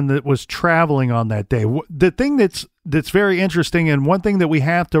someone that was traveling on that day? The thing that's very interesting, and one thing that we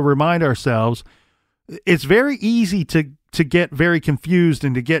have to remind ourselves, it's very easy to get very confused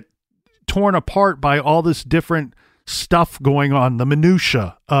and to get torn apart by all this different stuff going on, the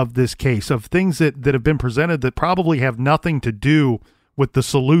minutia of this case, of things that have been presented that probably have nothing to do with the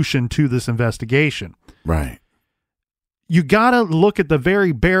solution to this investigation. Right. You got to look at the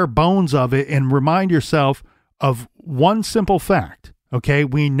very bare bones of it and remind yourself of one simple fact. Okay,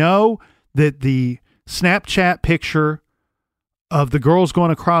 we know that the Snapchat picture of the girls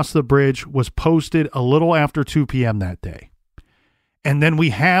going across the bridge was posted a little after 2 p.m. that day. And then we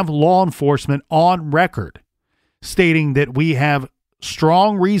have law enforcement on record stating that we have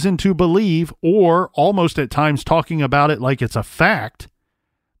strong reason to believe, or almost at times talking about it like it's a fact,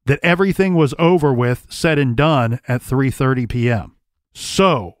 that everything was over with, said and done at 3:30 p.m.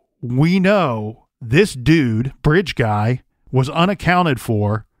 So we know this dude, Bridge Guy, was unaccounted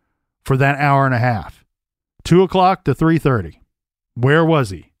for that hour and a half. 2 o'clock to 3:30. Where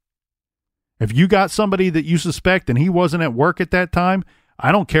was he? If you got somebody that you suspect and he wasn't at work at that time,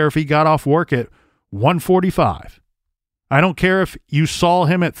 I don't care if he got off work at 1:45. I don't care if you saw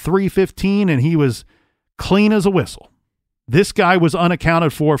him at 3:15 and he was clean as a whistle. This guy was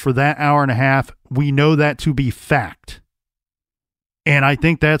unaccounted for that hour and a half. We know that to be fact. And I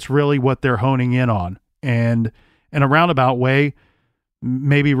think that's really what they're honing in on. And in a roundabout way,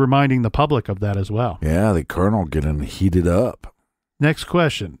 maybe reminding the public of that as well. Yeah, the colonel getting heated up. Next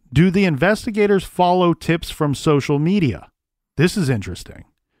question. Do the investigators follow tips from social media? This is interesting.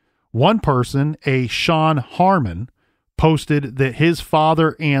 One person, a Sean Harmon, posted that his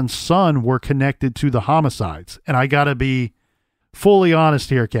father and son were connected to the homicides. And I got to be fully honest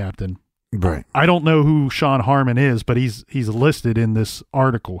here, Captain. Right. I don't know who Sean Harmon is, but he's listed in this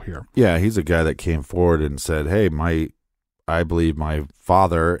article here. Yeah, he's a guy that came forward and said, hey, I believe my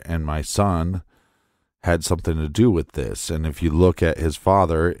father and my son had something to do with this. And if you look at his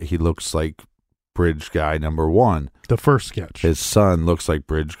father, he looks like Bridge Guy number 1. the first sketch. His son looks like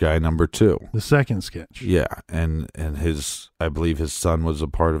bridge guy number 2. The second sketch. Yeah, and I believe his son was a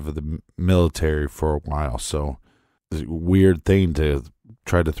part of the military for a while. So it's a weird thing to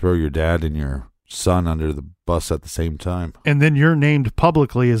try to throw your dad and your son under the bus at the same time. And then you're named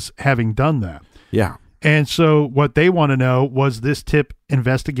publicly as having done that. Yeah. And so what they want to know, was this tip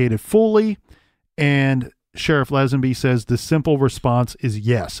investigated fully? And Sheriff Lesenby says the simple response is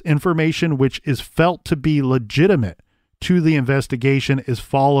yes. Information which is felt to be legitimate to the investigation is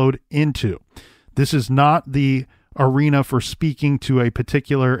followed into. This is not the arena for speaking to a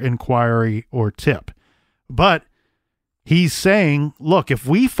particular inquiry or tip. But he's saying, look, if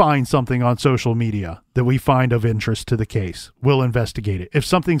we find something on social media that we find of interest to the case, we'll investigate it. If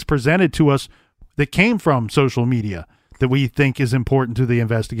something's presented to us that came from social media that we think is important to the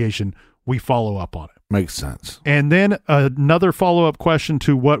investigation, we follow up on it. Makes sense. And then another follow-up question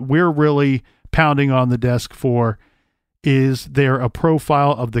to what we're really pounding on the desk for, is there a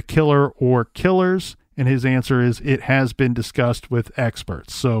profile of the killer or killers? And his answer is it has been discussed with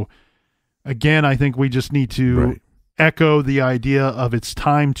experts. So again, I think we just need to echo the idea of it's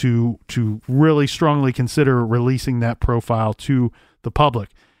time to really strongly consider releasing that profile to the public.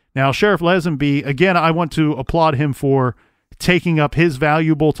 Now, Sheriff Lesenby, again, I want to applaud him for taking up his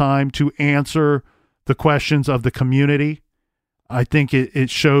valuable time to answer the questions of the community. I think it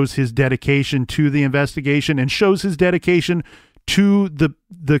shows his dedication to the investigation and shows his dedication to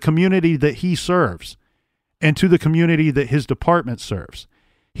the community that he serves and to the community that his department serves.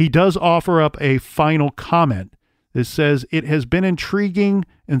 He does offer up a final comment that says, it has been intriguing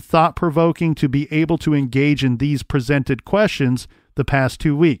and thought-provoking to be able to engage in these presented questions the past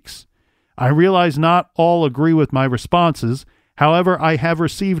 2 weeks. I realize not all agree with my responses. However, I have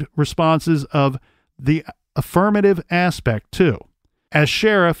received responses of the affirmative aspect too. As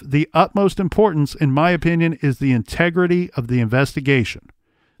sheriff, the utmost importance, in my opinion, is the integrity of the investigation.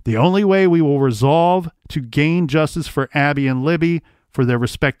 The only way we will resolve to gain justice for Abby and Libby, for their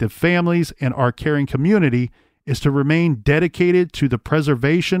respective families, and our caring community is to remain dedicated to the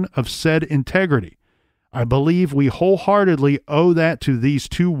preservation of said integrity. I believe we wholeheartedly owe that to these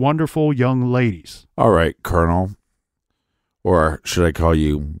 2 wonderful young ladies. All right, Colonel. Or should I call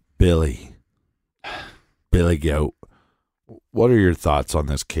you Billy? Billy Goat. What are your thoughts on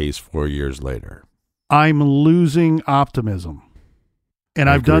this case 4 years later? I'm losing optimism. And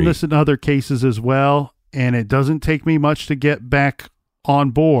I've done this in other cases as well, and it doesn't take me much to get back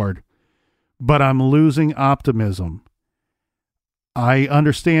on board, but I'm losing optimism. I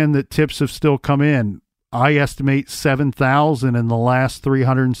understand that tips have still come in. I estimate 7,000 in the last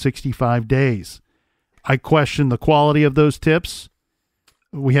 365 days. I question the quality of those tips.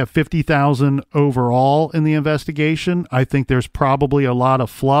 We have 50,000 overall in the investigation. I think there's probably a lot of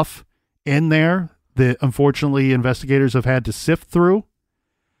fluff in there that unfortunately investigators have had to sift through.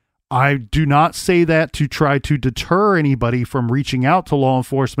 I do not say that to try to deter anybody from reaching out to law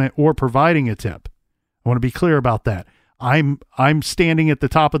enforcement or providing a tip. I want to be clear about that. I'm standing at the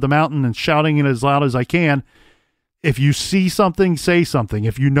top of the mountain and shouting it as loud as I can. If you see something, say something.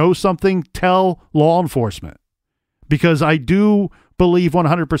 If you know something, tell law enforcement. Because I do believe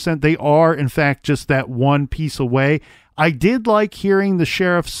 100% they are, in fact, just that one piece away. I did like hearing the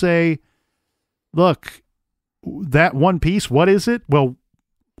sheriff say, look, that one piece, what is it? Well,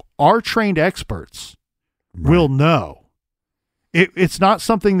 our trained experts will know. It's not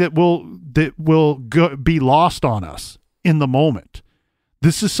something that will be lost on us in the moment.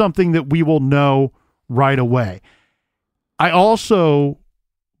 This is something that we will know right away. I also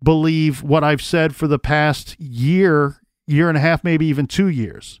believe what I've said for the past year and a half, maybe even 2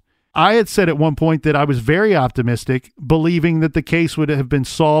 years. I had said at one point that I was very optimistic, believing that the case would have been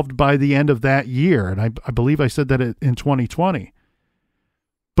solved by the end of that year. And I believe I said that in 2020.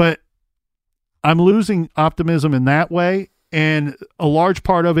 But I'm losing optimism in that way. And a large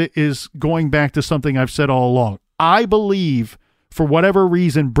part of it is going back to something I've said all along. I believe, for whatever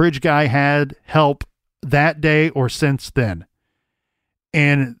reason, Bridge Guy had help that day or since then.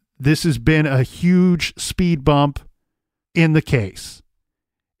 And this has been a huge speed bump in the case.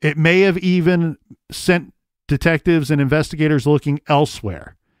 It may have even sent detectives and investigators looking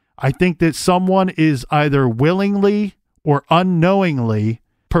elsewhere. I think that someone is either willingly or unknowingly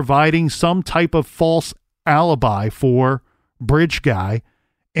providing some type of false alibi for Bridge Guy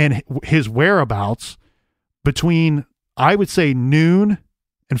and his whereabouts between, I would say, noon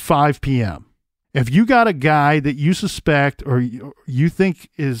and 5 p.m. If you got a guy that you suspect or you think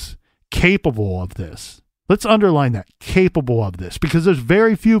is capable of this, let's underline that, capable of this, because there's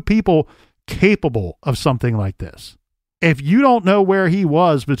very few people capable of something like this. If you don't know where he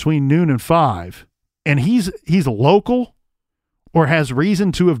was between noon and 5, and he's local or has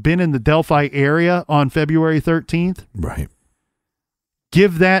reason to have been in the Delphi area on February 13th, right,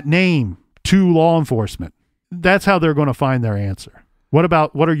 give that name to law enforcement. That's how they're going to find their answer. What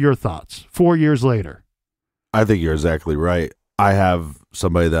are your thoughts 4 years later? I think you're exactly right. I have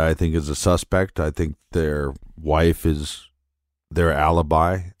somebody that I think is a suspect. I think their wife is their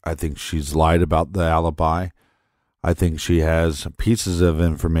alibi. I think she's lied about the alibi. I think she has pieces of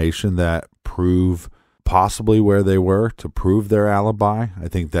information that prove possibly where they were to prove their alibi. I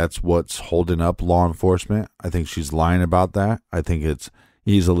think that's what's holding up law enforcement. I think she's lying about that. I think it's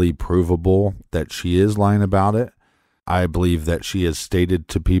easily provable that she is lying about it. I believe that she has stated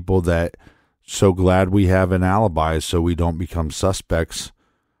to people that so glad we have an alibi so we don't become suspects.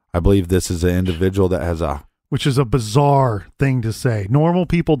 I believe this is an individual that has which is a bizarre thing to say. Normal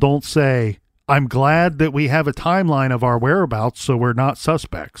people don't say, I'm glad that we have a timeline of our whereabouts so we're not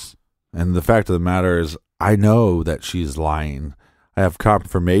suspects. And the fact of the matter is, I know that she's lying. I have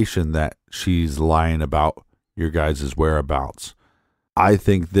confirmation that she's lying about your guys' whereabouts. I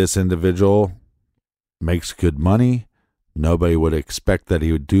think this individual makes good money. Nobody would expect that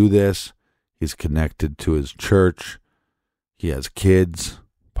he would do this. He's connected to his church. He has kids,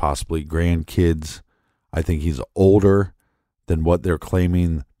 possibly grandkids. I think he's older than what they're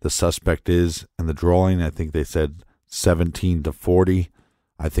claiming the suspect is in the drawing. I think they said 17 to 40.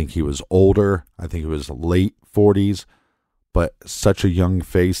 I think he was older. I think he was late 40s, but such a young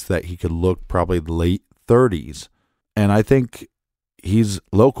face that he could look probably late 30s. And I think he's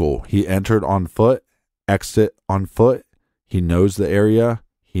local. He entered on foot, exit on foot. He knows the area.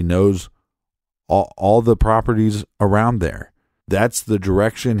 He knows all the properties around there. That's the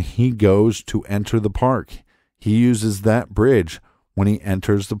direction he goes to enter the park. He uses that bridge when he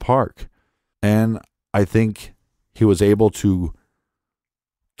enters the park. And I think he was able to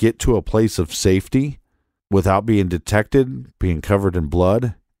get to a place of safety without being detected, being covered in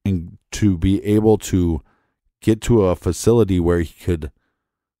blood, and to be able to get to a facility where he could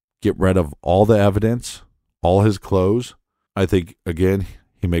get rid of all the evidence, all his clothes. I think, again,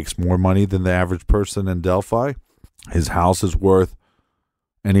 he makes more money than the average person in Delphi. His house is worth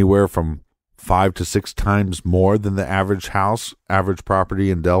anywhere from 5 to 6 times more than the average house, average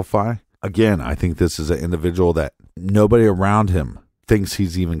property in Delphi. Again, I think this is an individual that nobody around him thinks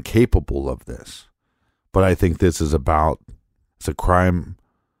he's even capable of this. But I think this is it's a crime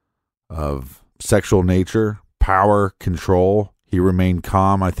of sexual nature, power, control. He remained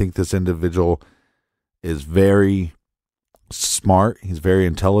calm. I think this individual is very smart. He's very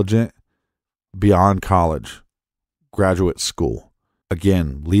intelligent, beyond college, graduate school.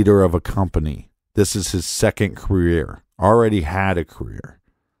 Again, leader of a company. This is his second career. Already had a career.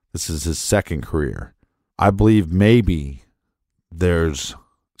 This is his second career. I believe maybe there's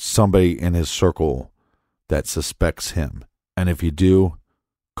somebody in his circle that suspects him. And if you do,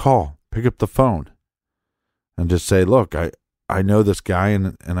 pick up the phone and just say, look, I know this guy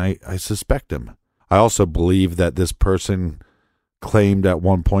and I suspect him. I also believe that this person claimed at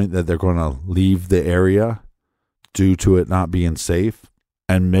one point that they're going to leave the area due to it not being safe.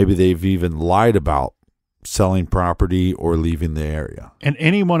 And maybe they've even lied about selling property or leaving the area. And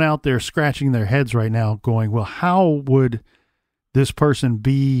anyone out there scratching their heads right now going, well, how would this person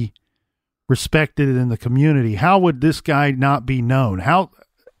be respected in the community? How would this guy not be known?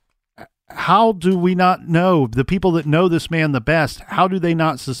 How do we not know the people that know this man the best? How do they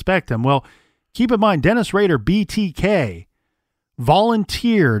not suspect him? Well, keep in mind, Dennis Rader, BTK,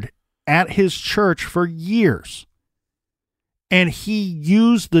 volunteered at his church for years. And he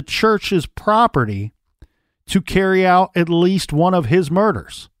used the church's property to carry out at least one of his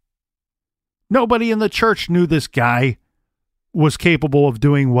murders. Nobody in the church knew this guy was capable of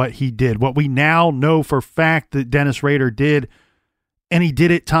doing what he did, what we now know for fact that Dennis Rader did, and he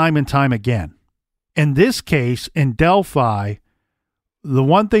did it time and time again. In this case, in Delphi, the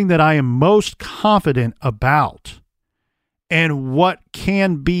one thing that I am most confident about and what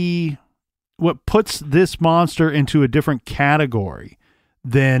puts this monster into a different category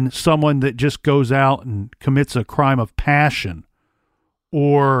than someone that just goes out and commits a crime of passion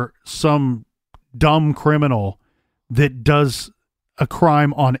or some dumb criminal that does a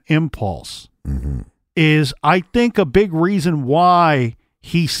crime on impulse, is, I think, a big reason why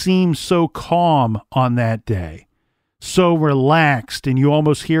he seems so calm on that day, so relaxed, and you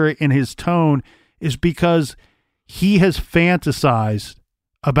almost hear it in his tone, is because he has fantasized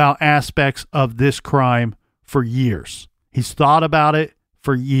about aspects of this crime for years. He's thought about it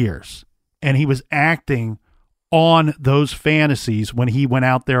for years, and he was acting on those fantasies when he went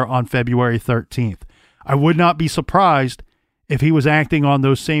out there on February 13th. I would not be surprised if he was acting on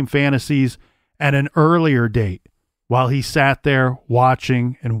those same fantasies at an earlier date while he sat there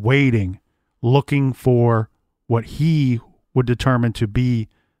watching and waiting, looking for what he would determine to be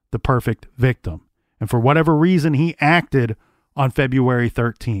the perfect victim. And for whatever reason, he acted on February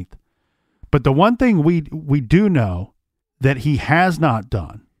 13th. But the one thing we do know that he has not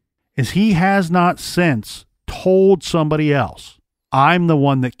done is he has not since told somebody else, I'm the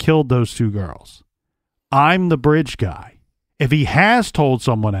one that killed those two girls. I'm the bridge guy. If he has told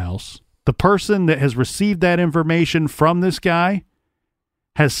someone else, the person that has received that information from this guy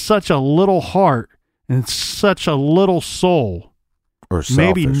has such a little heart and such a little soul, or selfish,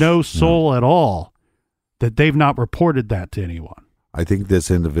 maybe no soul at all, that they've not reported that to anyone. I think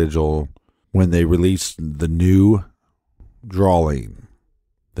this individual, when they released the new drawing,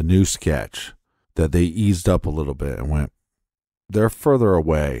 the new sketch, that they eased up a little bit and went, they're further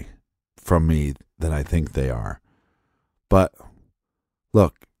away from me than I think they are. But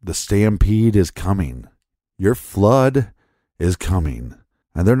look, the stampede is coming. Your flood is coming.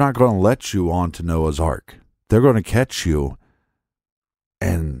 And they're not going to let you onto Noah's Ark. They're going to catch you,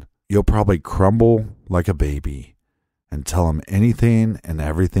 and you'll probably crumble like a baby and tell them anything and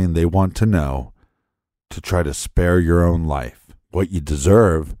everything they want to know to try to spare your own life. What you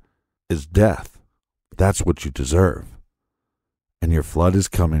deserve is death. That's what you deserve. And your flood is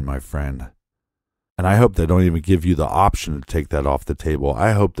coming, my friend. And I hope they don't even give you the option to take that off the table.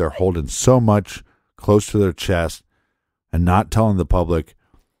 I hope they're holding so much close to their chest and not telling the public,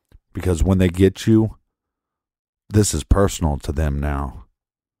 because when they get you, this is personal to them now.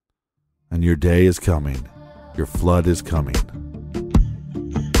 And your day is coming. Your flood is coming.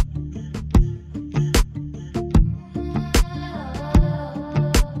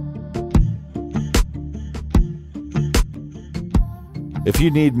 If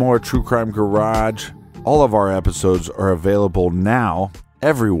you need more True Crime Garage, all of our episodes are available now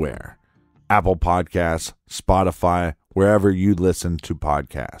everywhere. Apple Podcasts, Spotify, wherever you listen to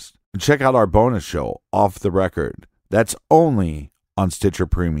podcasts. And check out our bonus show, Off the Record. That's only on Stitcher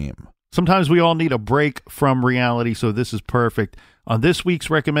Premium. Sometimes we all need a break from reality, so this is perfect. On this week's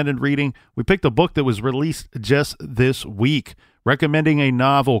recommended reading, we picked a book that was released just this week, recommending a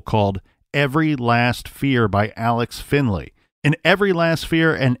novel called Every Last Fear by Alex Finley. In Every Last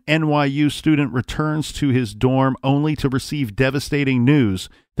Fear, an NYU student returns to his dorm only to receive devastating news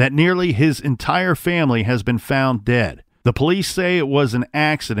that nearly his entire family has been found dead. The police say it was an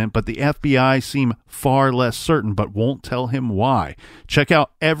accident, but the FBI seem far less certain, but won't tell him why. Check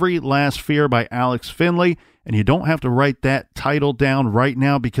out Every Last Fear by Alex Finley, and you don't have to write that title down right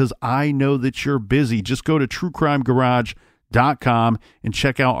now because I know that you're busy. Just go to truecrimegarage.com and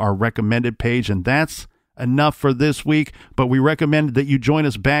check out our recommended page, and that's enough for this week, but we recommend that you join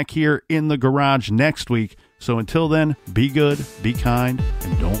us back here in the garage next week. So until then, be good, be kind,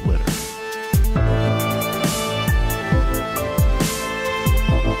 and don't litter.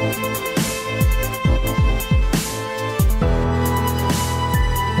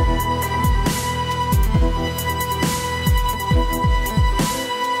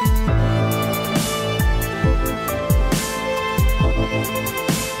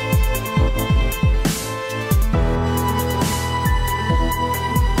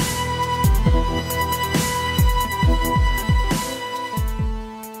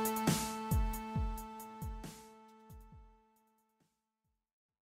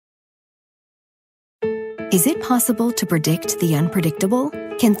 Is it possible to predict the unpredictable?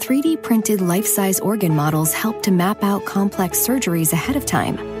 Can 3D printed life-size organ models help to map out complex surgeries ahead of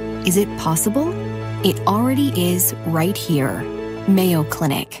time? Is it possible? It already is right here. Mayo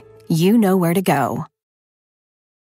Clinic. You know where to go.